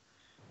think,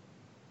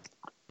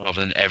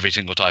 rather than every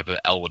single type of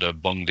Elder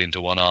bunged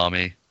into one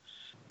army.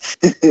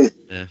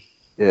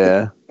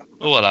 Yeah.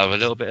 Oh, I'll have a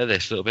little bit of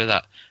this, a little bit of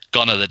that.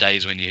 Gone are the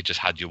days when you just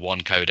had your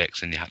one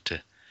codex and you had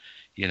to,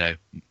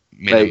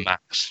 min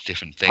max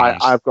different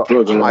things. I've got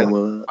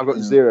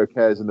 0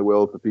 cares in the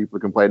world for people who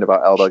complain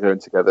about Eldar going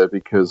together,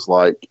 because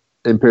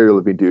Imperial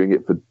have been doing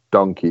it for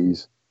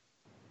donkeys.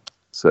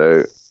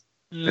 So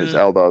it's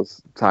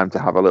Eldar's time to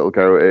have a little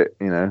go at it,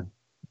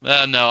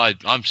 No,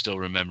 I'm still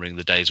remembering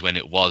the days when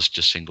it was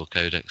just single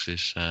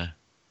codexes.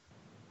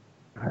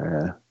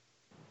 Oh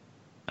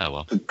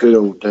well. The good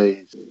old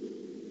days.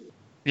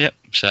 Yep.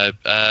 So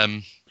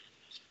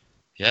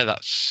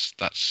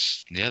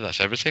that's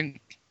everything.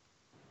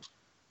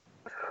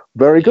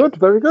 Very good,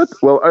 very good.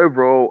 Well,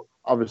 overall,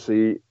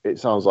 obviously, it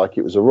sounds like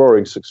it was a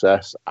roaring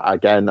success.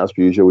 Again, as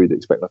per usual, we'd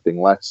expect nothing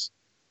less.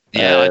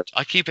 Yeah,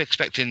 I keep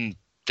expecting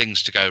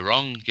things to go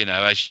wrong,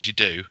 as you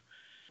do.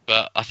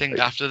 But I think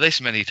after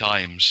this many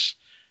times,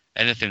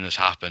 anything that's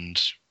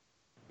happened,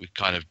 we've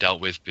kind of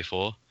dealt with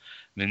before.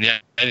 I mean, the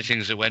only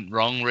things that went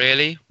wrong,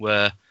 really,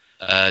 were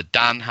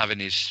Dan having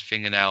his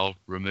fingernail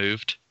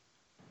removed.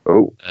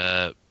 Oh.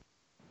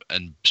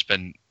 And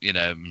spent,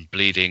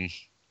 bleeding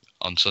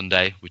on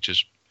Sunday, which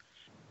was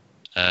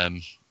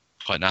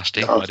quite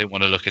nasty. I didn't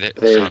want to look at it.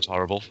 It sounds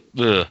horrible.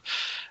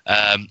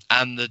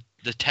 And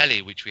the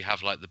telly, which we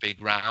have like the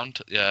big round,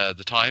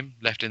 the time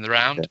left in the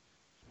round,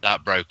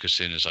 that broke as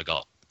soon as I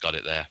got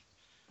it there.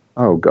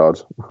 Oh God!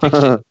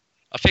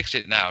 I fixed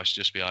it now. It's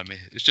just behind me.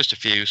 It's just a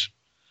fuse.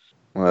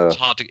 It's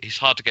hard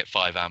to get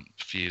 5 amp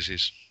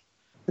fuses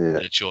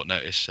at short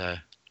notice.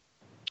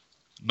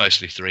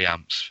 Mostly 3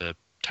 amps for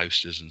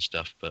toasters and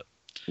stuff, but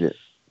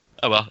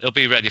oh well, it'll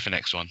be ready for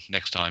next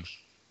time.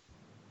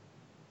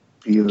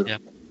 Beautiful. Yeah.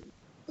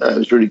 No, it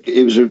was really good.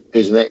 It was an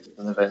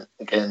excellent event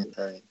again.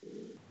 It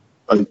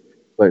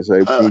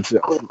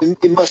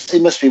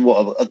must be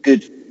a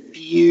good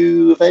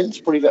few events,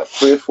 probably about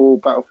 3 or 4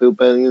 Battlefield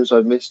Birminghams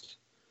I've missed,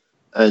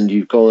 and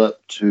you've gone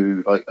up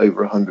to like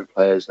over 100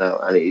 players now,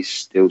 and it is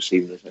still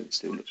seamless and it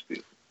still looks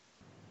beautiful.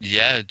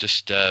 Yeah,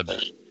 just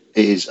it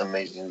is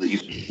amazing that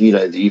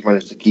you've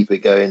managed to keep it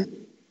going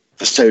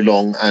for so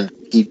long and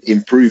keep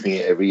improving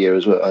it every year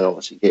as well, and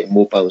obviously getting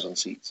more bums on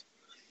seats.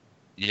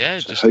 Yeah,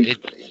 so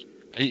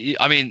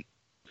I mean,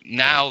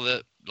 now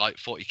that like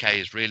 40k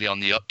is really on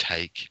the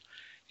uptake,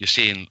 you're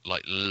seeing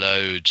like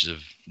loads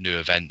of new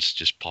events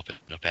just popping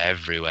up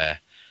everywhere.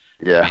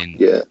 Yeah,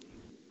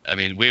 I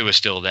mean, we were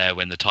still there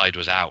when the Tide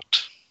was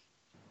out,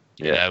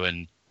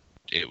 and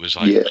it was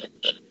like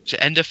was it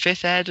end of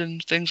 5th ed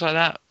and things like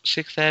that,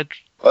 6th ed.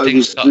 It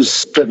was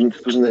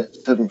 7th, wasn't it?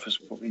 7th was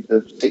probably the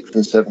 6th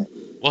and 7th.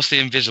 what's the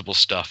invisible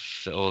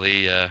stuff or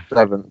the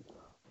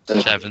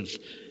seventh?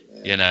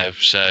 You know,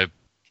 so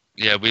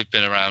yeah, we've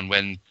been around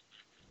when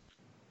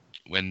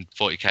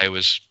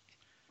 40k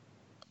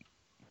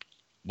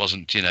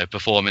wasn't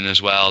performing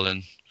as well,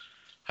 and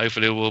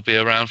hopefully we'll be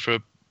around for a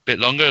bit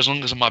longer as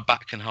long as my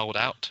back can hold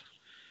out.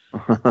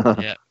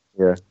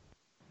 Yeah.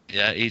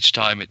 Each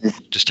time it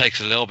just takes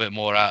a little bit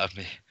more out of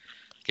me.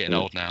 Getting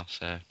old now,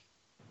 so.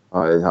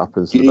 It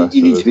happens. You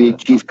need to be a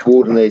chief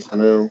coordinator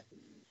now.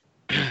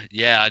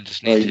 Yeah, I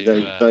just need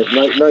to.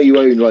 Now you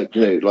own like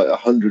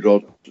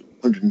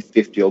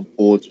 150 odd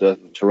boards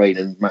worth of terrain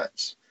and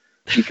mats.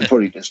 You can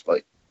probably just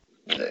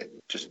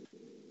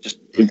just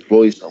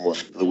employ someone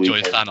for the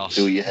weekend. Join Thanos.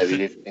 Do your heavy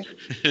lifting.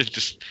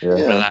 Just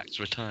relax,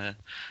 retire.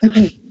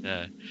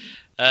 Yeah.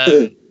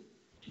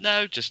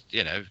 No, just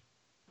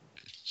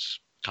it's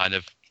kind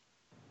of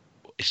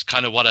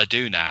what I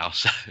do now.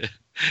 So.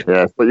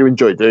 Yeah, but you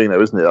enjoy doing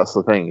though, isn't it? That's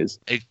the thing.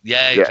 Exactly.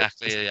 Yeah.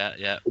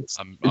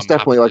 It's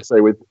definitely, like I say,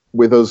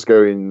 with us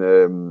going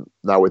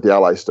now with the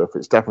Ally stuff,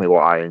 it's definitely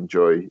what I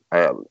enjoy.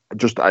 I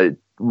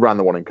ran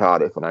the one in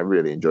Cardiff and I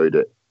really enjoyed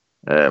it.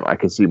 I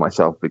can see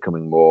myself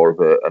becoming more of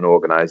an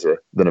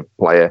organizer than a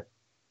player,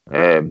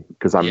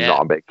 because I'm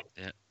not a big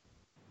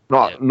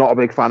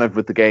fan of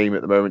with the game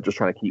at the moment. Just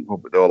trying to keep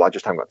up with it all. I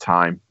just haven't got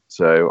time.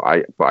 So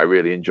but I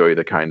really enjoy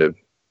the kind of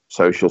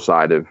social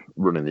side of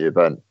running the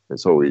event.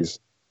 It's always.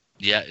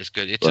 Yeah, it's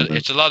good.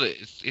 It's a lot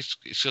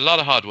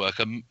of hard work.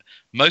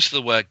 Most of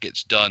the work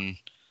gets done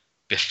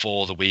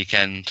before the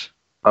weekend.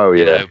 Oh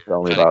yeah,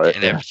 tell me about it.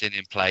 Getting everything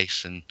in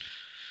place,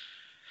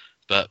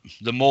 but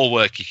the more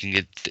work you can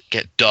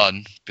get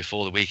done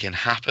before the weekend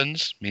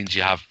happens means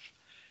you have.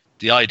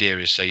 The idea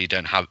is so you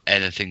don't have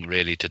anything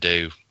really to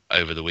do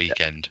over the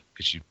weekend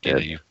because you've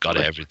got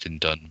everything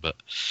done. But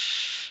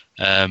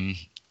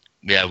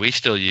we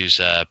still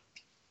use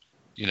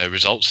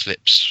result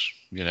slips.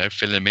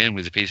 Fill them in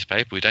with a piece of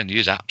paper. We don't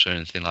use apps or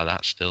anything like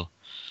that still.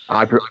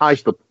 I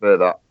still prefer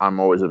that. I'm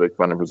always a big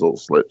fan of result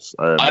slips.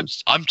 I've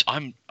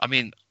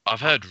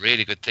heard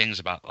really good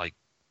things about, like,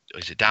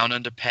 is it Down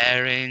Under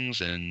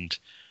pairings and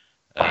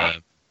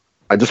I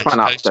just find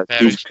out that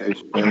East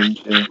Coast pairings,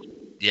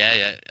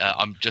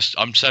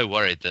 I'm so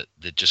worried that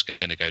they're just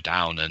going to go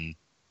down, and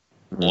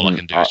all I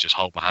can do is just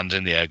hold my hands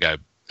in the air, and go,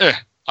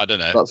 I don't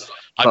know.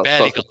 I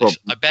barely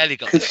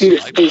got this.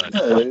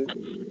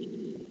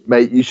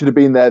 Mate, you should have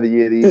been there the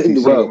year the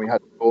ETC when we had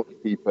Tawny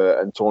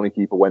Keeper and Tawny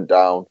Keeper went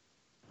down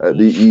at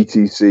the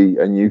ETC,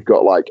 and you've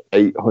got like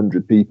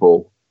 800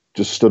 people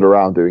just stood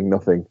around doing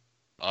nothing.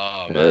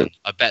 Oh man,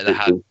 I bet they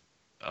had.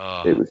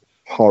 It was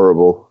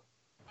horrible.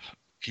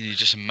 Can you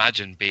just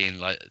imagine being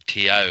like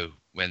TO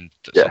when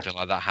something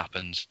like that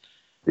happens?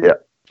 Yeah. I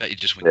bet you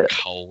just went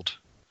cold.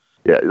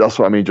 Yeah, that's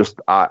what I mean. Just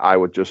I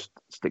would just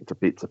stick to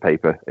pizza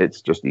paper.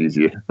 It's just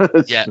easier.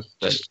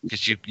 Just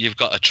because you've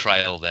got a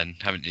trail then,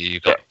 haven't you?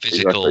 You've got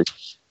physical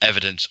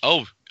evidence.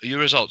 Oh, your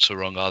results are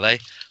wrong, are they?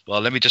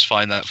 Well, let me just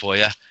find that for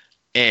you.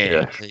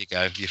 There you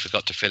go. You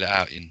forgot to fill it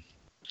out in.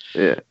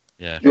 Yeah.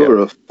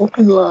 You're a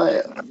fucking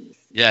liar.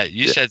 Yeah,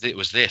 you said it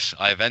was this.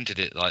 I invented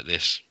it like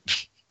this.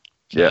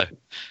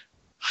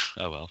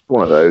 Oh well.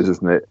 One of those,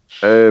 isn't it?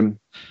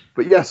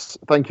 But yes,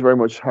 thank you very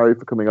much, Harry,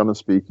 for coming on and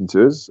speaking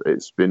to us.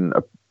 It's been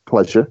a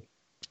pleasure.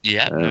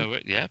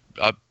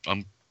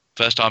 I'm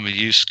first time I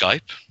use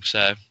Skype,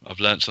 so I've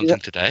learned something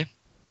today.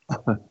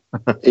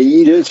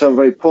 You don't sound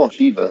very posh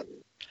either.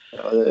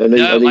 I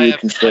know you're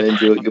concerned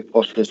your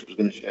poshness was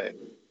going to show.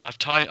 I've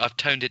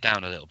toned it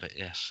down a little bit,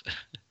 yes.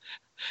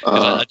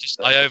 I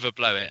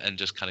overblow it and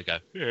just kind of go,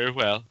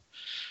 well.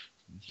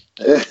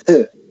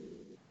 I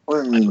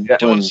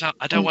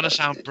don't want to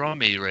sound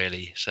brommy,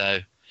 really. So,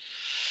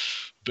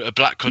 a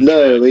Black Country.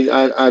 No, I mean,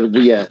 Adam.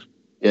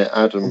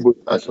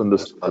 That's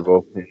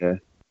understandable. Yeah,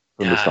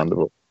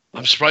 understandable.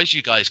 I'm surprised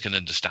you guys can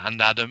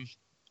understand Adam.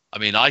 I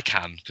mean, I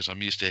can because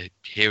I'm used to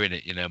hearing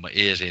it. My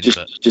ears in.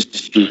 Just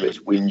assume it's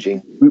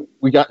whinging.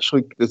 We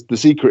actually, the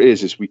secret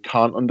is we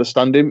can't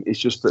understand him. It's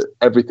just that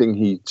everything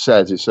he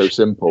says is so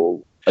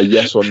simple. A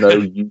yes or no.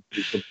 Oh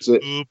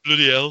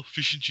bloody hell!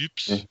 Fish and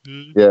chips.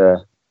 Yeah.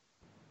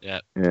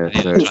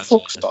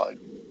 Fox time.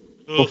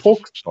 Oh,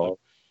 Fox time.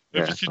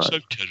 Everything's so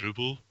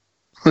terrible.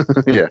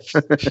 Yeah.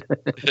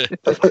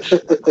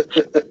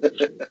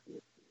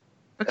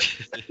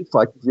 It's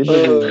like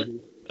no.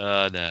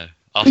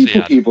 I'll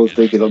see people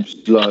thinking I'm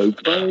slow.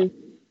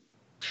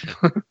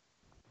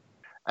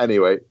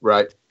 Anyway,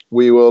 right.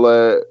 We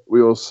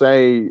will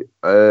say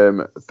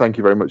thank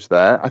you very much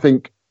there. I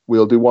think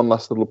we'll do one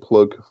last little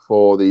plug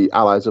for the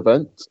Allies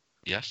event.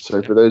 Yes.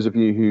 So for those of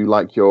you who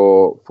like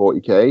your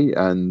 40k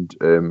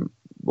and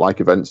like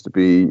events to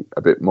be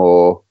a bit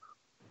more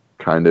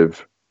kind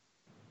of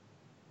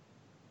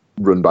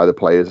run by the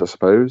players, I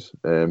suppose.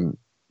 So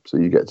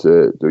you get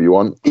to do what you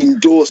want.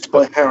 Endorsed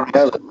by Harry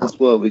Allen as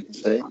well, we can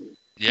say.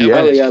 Yeah,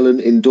 Harry Allen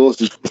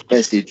endorses this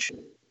message.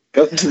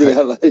 Come to the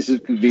Allies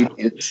of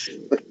Convenience.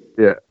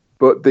 Yeah.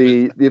 But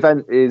the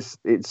event it's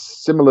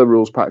similar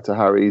rules pack to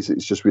Harry's.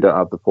 It's just we don't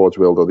have the Forge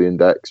World or the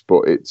Index,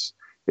 but it's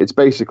it's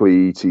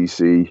basically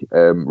ETC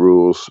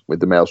rules with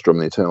the Maelstrom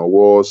and the Eternal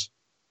Wars.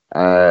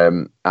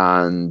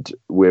 And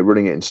we're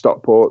running it in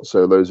Stockport.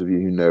 So those of you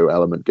who know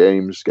Element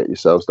Games, get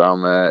yourselves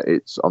down there.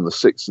 It's on the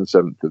 6th and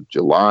 7th of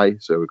July.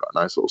 So we've got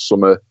a nice little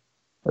summer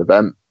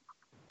event.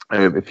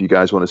 If you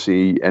guys want to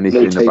see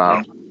anything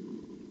about...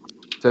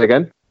 Say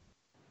again?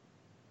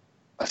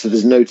 I said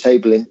there's no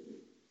tabling.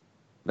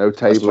 No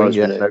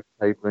tabling, no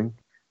tabling.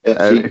 Yeah,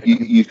 so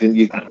you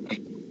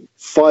can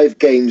 5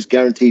 games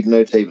guaranteed,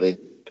 no tabling.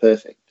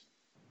 Perfect.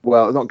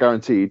 Well, it's not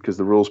guaranteed because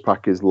the rules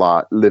pack is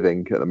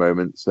living at the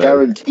moment. So.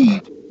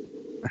 Guaranteed.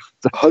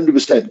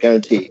 100%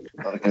 guaranteed.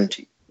 Not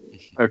guaranteed.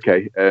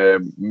 Okay,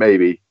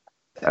 maybe.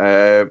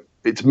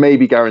 It's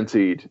maybe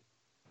guaranteed.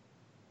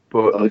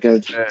 But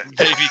guaranteed.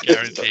 Maybe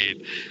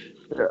guaranteed.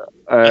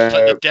 That's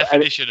like the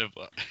definition of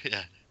what.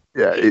 Yeah.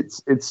 Yeah,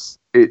 it's going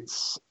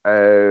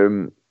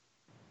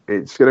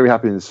to be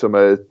happening in the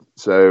summer.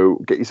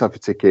 So get yourself a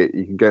ticket.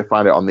 You can go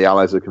find it on the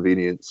Allies of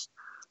Convenience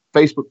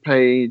Facebook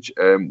page.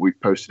 We've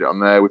posted it on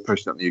there. We've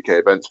posted it on the UK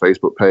Events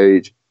Facebook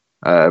page.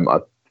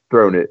 I've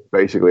thrown it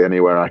basically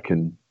anywhere I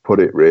can put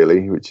it,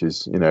 really, which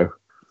is, a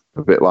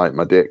bit like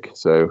my dick.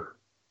 So,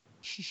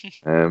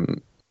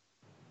 pardon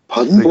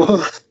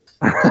what?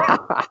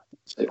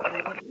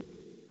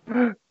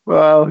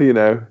 Well, you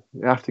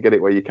have to get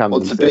it where you can.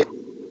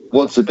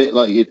 What's a bit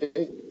like you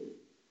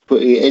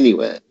putting it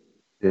anywhere?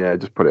 Yeah,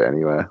 just put it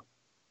anywhere.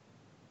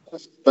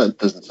 That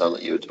doesn't sound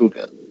like you at all,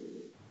 Glenn.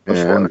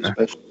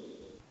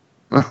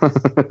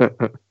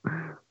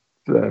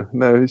 So,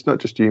 no, it's not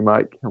just you,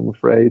 Mike, I'm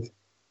afraid.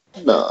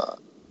 Nah.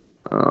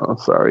 Oh,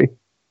 sorry.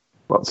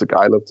 Lots of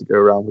guys love to go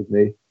around with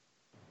me.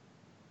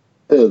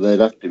 Oh, they'd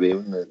have to be,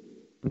 wouldn't they?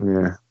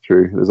 Yeah,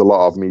 true. There's a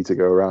lot of me to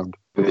go around.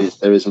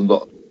 There is a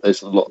lot.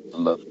 There's a lot to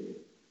love.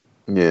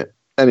 Yeah.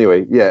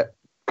 Anyway, yeah.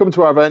 Come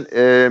to our event.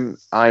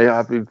 I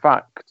have, in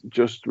fact,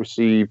 just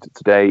received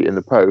today in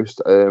the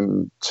post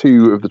 2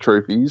 of the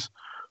trophies,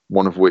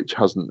 one of which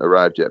hasn't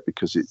arrived yet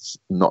because it's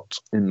not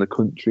in the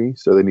country,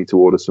 so they need to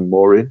order some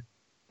more in.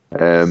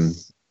 Have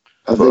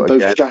they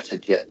both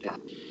shattered yet?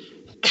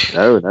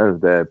 No,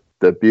 they're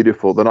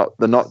beautiful. They're not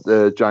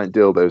the giant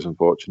dildos,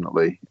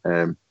 unfortunately.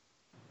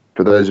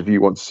 For those of you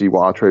who want to see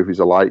what our trophies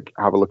are like,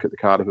 have a look at the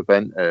Cardiff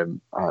event.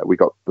 We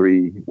got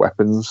 3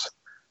 weapons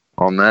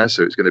on there,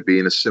 so it's going to be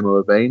in a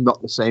similar vein,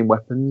 not the same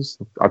weapons.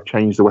 I've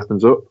changed the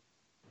weapons up,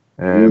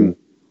 but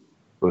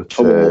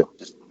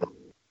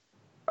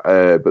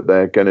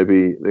they're going to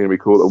be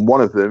cool. And one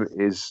of them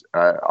is,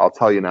 I'll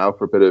tell you now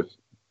for a bit of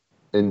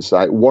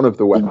insight. One of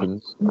the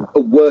weapons,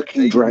 a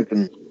working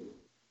dragon.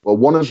 Well,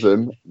 one of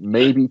them,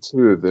 maybe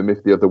 2 of them,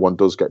 if the other one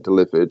does get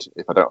delivered,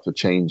 if I don't have to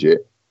change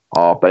it,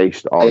 are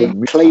based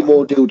on a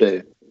Claymore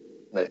dildo.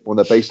 No. Well,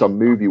 they're based on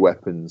movie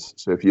weapons.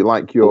 So if you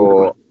like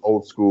your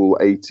old school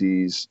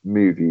 80s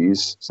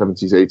movies,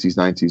 70s, 80s,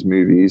 90s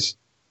movies,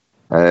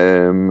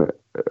 then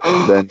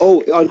I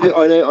know.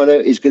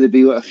 It's going to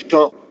be a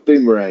sharp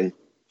boomerang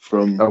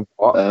from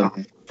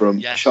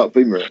Sharp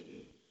Boomerang.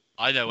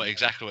 I know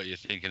exactly what you're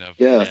thinking of.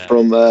 Yeah.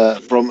 from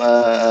Mad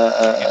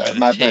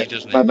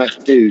Max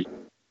 2.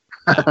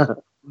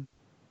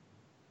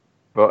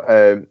 But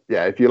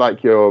if you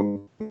like your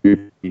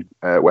movie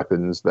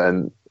weapons,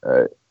 then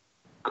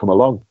come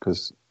along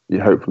because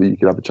hopefully you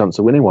can have a chance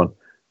of winning one.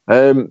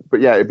 But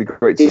yeah, it'd be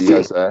great to see you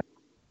guys there.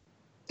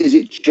 Is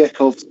it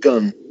Chekhov's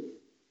gun?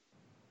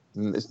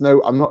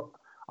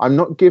 I'm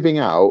not giving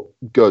out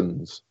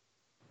guns.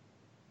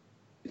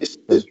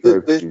 They're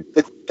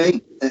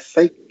fake. They're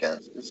fake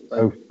guns.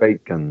 Oh,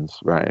 fake guns.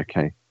 Right.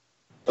 Okay.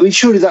 I mean,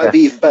 surely that would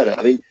be even better.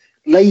 I mean,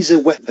 laser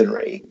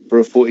weaponry for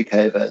a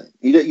 40k event.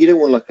 You don't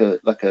want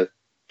like a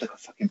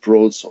fucking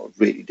broadsword,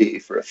 really, do you,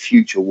 for a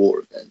future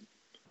war event?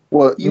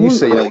 Well, you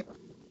see,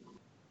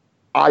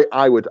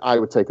 I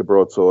would take a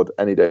broadsword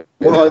any day.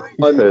 Well,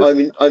 I'm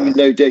in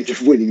no danger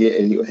of winning it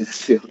anyway.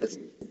 Let's be honest.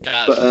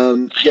 But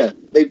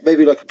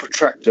maybe like a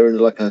protractor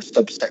and like a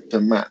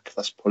subsector map.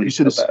 That's probably you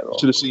should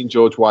have seen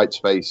George White's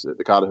face at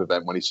the Cardiff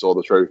event when he saw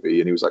the trophy,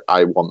 and he was like,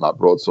 "I want that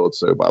broadsword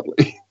so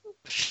badly."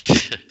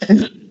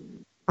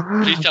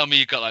 Please tell me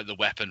you got like the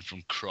weapon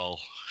from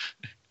Krull.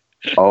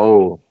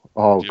 Oh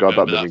God,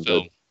 that'd be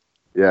good.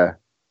 Yeah,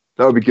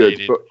 that would be good.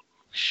 But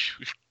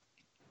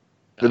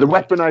the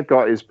weapon I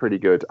got is pretty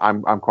good.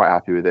 I'm quite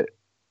happy with it.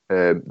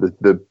 I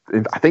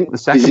think the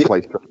second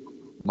place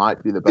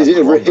might be the best. Is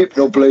it a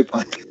Hypno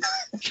blowpipe?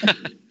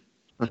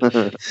 not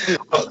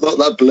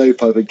that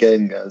blowpipe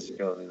again, guys.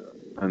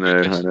 I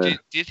know. Do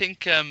you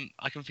think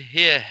I can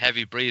hear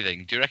heavy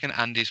breathing? Do you reckon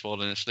Andy's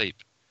fallen asleep?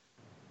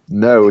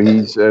 No,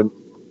 he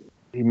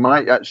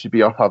might actually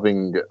be off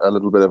having a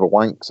little bit of a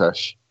wank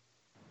sesh.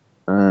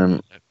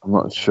 I'm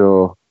not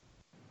sure.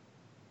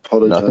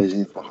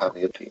 Apologising for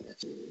having a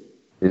penis.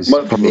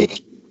 Might be me.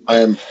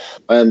 I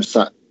am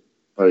sat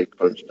very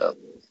crunched up.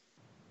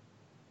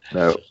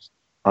 No,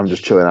 I'm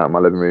just chilling out in my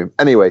living room.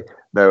 Anyway,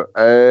 no,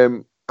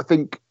 I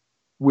think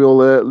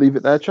we'll leave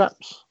it there,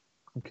 chaps.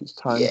 I think it's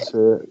time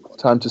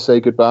to say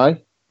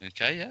goodbye.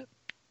 Okay, yeah.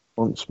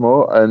 once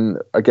more. And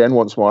again,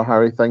 once more,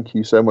 Harry, thank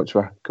you so much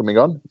for coming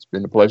on. It's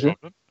been a pleasure.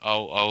 No,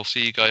 I'll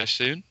see you guys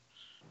soon.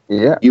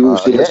 Yeah, you will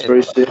see us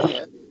very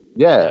soon.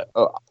 Yeah,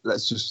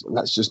 let's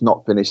just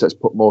not finish. Let's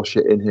put more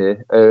shit in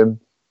here.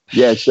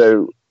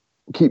 So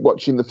keep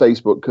watching the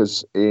Facebook,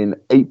 because in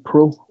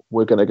April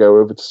we're going to go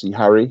over to see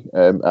Harry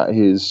at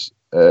his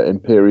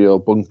Imperial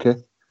bunker,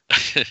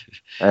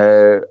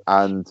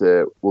 and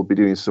we'll be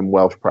doing some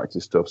Welsh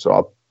practice stuff. So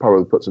I'll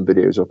probably put some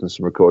videos up and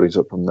some recordings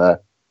up from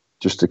there,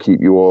 just to keep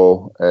you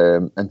all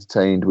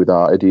entertained with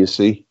our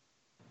idiocy.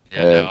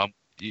 Yeah,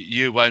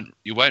 you won't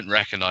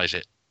recognise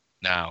it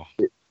now.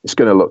 It's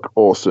going to look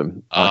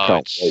awesome. I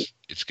can't wait.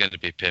 It's going to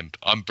be pimp.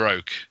 I'm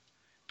broke,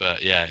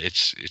 but yeah,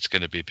 it's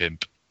going to be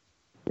pimp.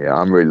 Yeah,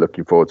 I'm really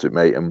looking forward to it,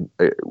 mate. And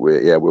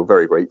we're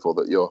very grateful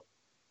that you're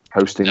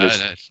hosting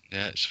this.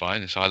 No, it's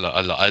fine. This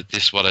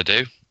is what I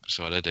do. That's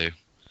what I do.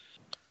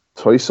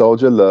 Toy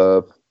Soldier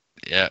love.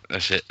 Yeah,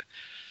 that's it.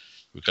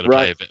 We've got to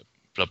play a bit of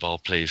Blood Bowl,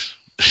 please.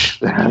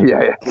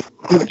 yeah.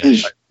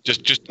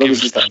 Just give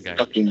us a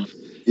game.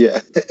 Yeah.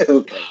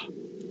 Okay.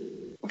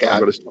 I've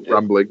got to stop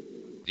rambling.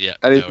 Yeah.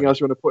 Anything else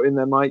you want to put in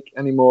there, Mike?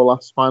 Any more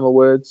last final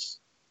words?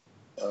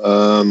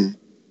 Nothing.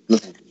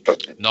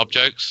 Knob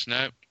jokes?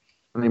 No.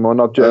 Any more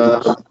knob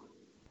jokes? We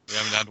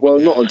haven't had well,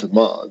 one not on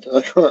demand.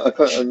 I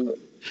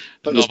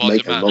can't just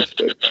make a knob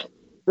joke.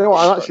 You know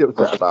what I'm actually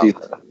upset about?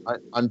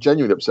 I'm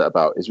genuinely upset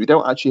about is we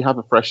don't actually have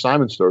a fresh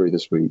Simon story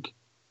this week.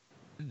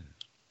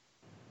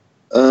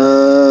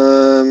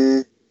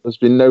 There's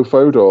been no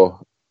Fodor.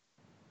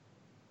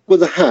 Well,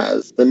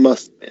 there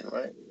must have been,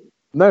 right?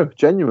 No,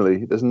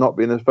 genuinely, there's not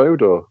been a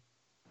Fodor.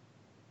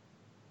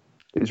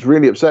 It's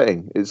really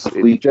upsetting. It's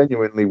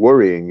genuinely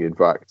worrying, in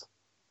fact.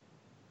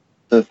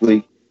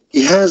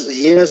 He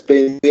has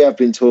been. We have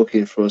been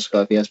talking for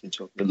Skype. He has been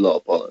talking a lot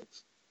of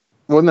bollocks.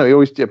 Well, no, he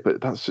always did,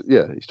 but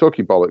he's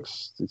talking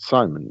bollocks. It's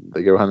Simon.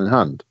 They go hand in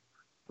hand.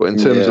 But in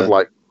terms of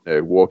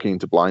walking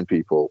into blind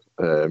people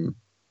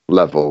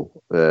level,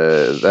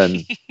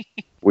 then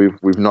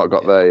we've not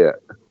got there yet.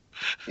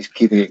 He's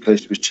keeping it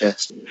close to his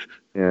chest.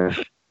 Yeah.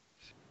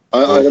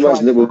 I'd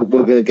imagine that we're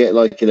going to get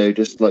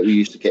just like we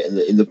used to get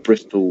in the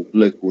Bristol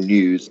local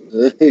news.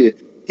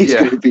 He's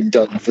going to have been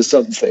done for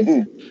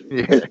something.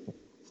 Yeah.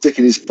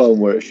 Sticking his thumb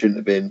where it shouldn't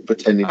have been,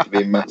 pretending to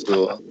be a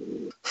Matador,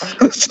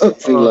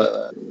 something like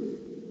that.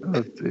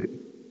 Oh, dear.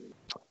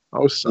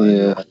 Oh, Simon.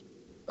 Yeah.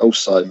 Oh,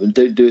 Simon.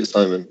 Don't do it,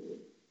 Simon.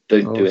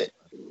 Don't do it.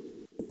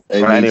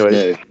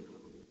 Anyway.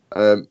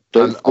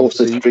 Don't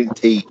force us to drink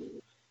tea.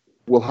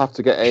 We'll have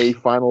to get a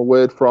final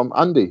word from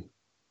Andy.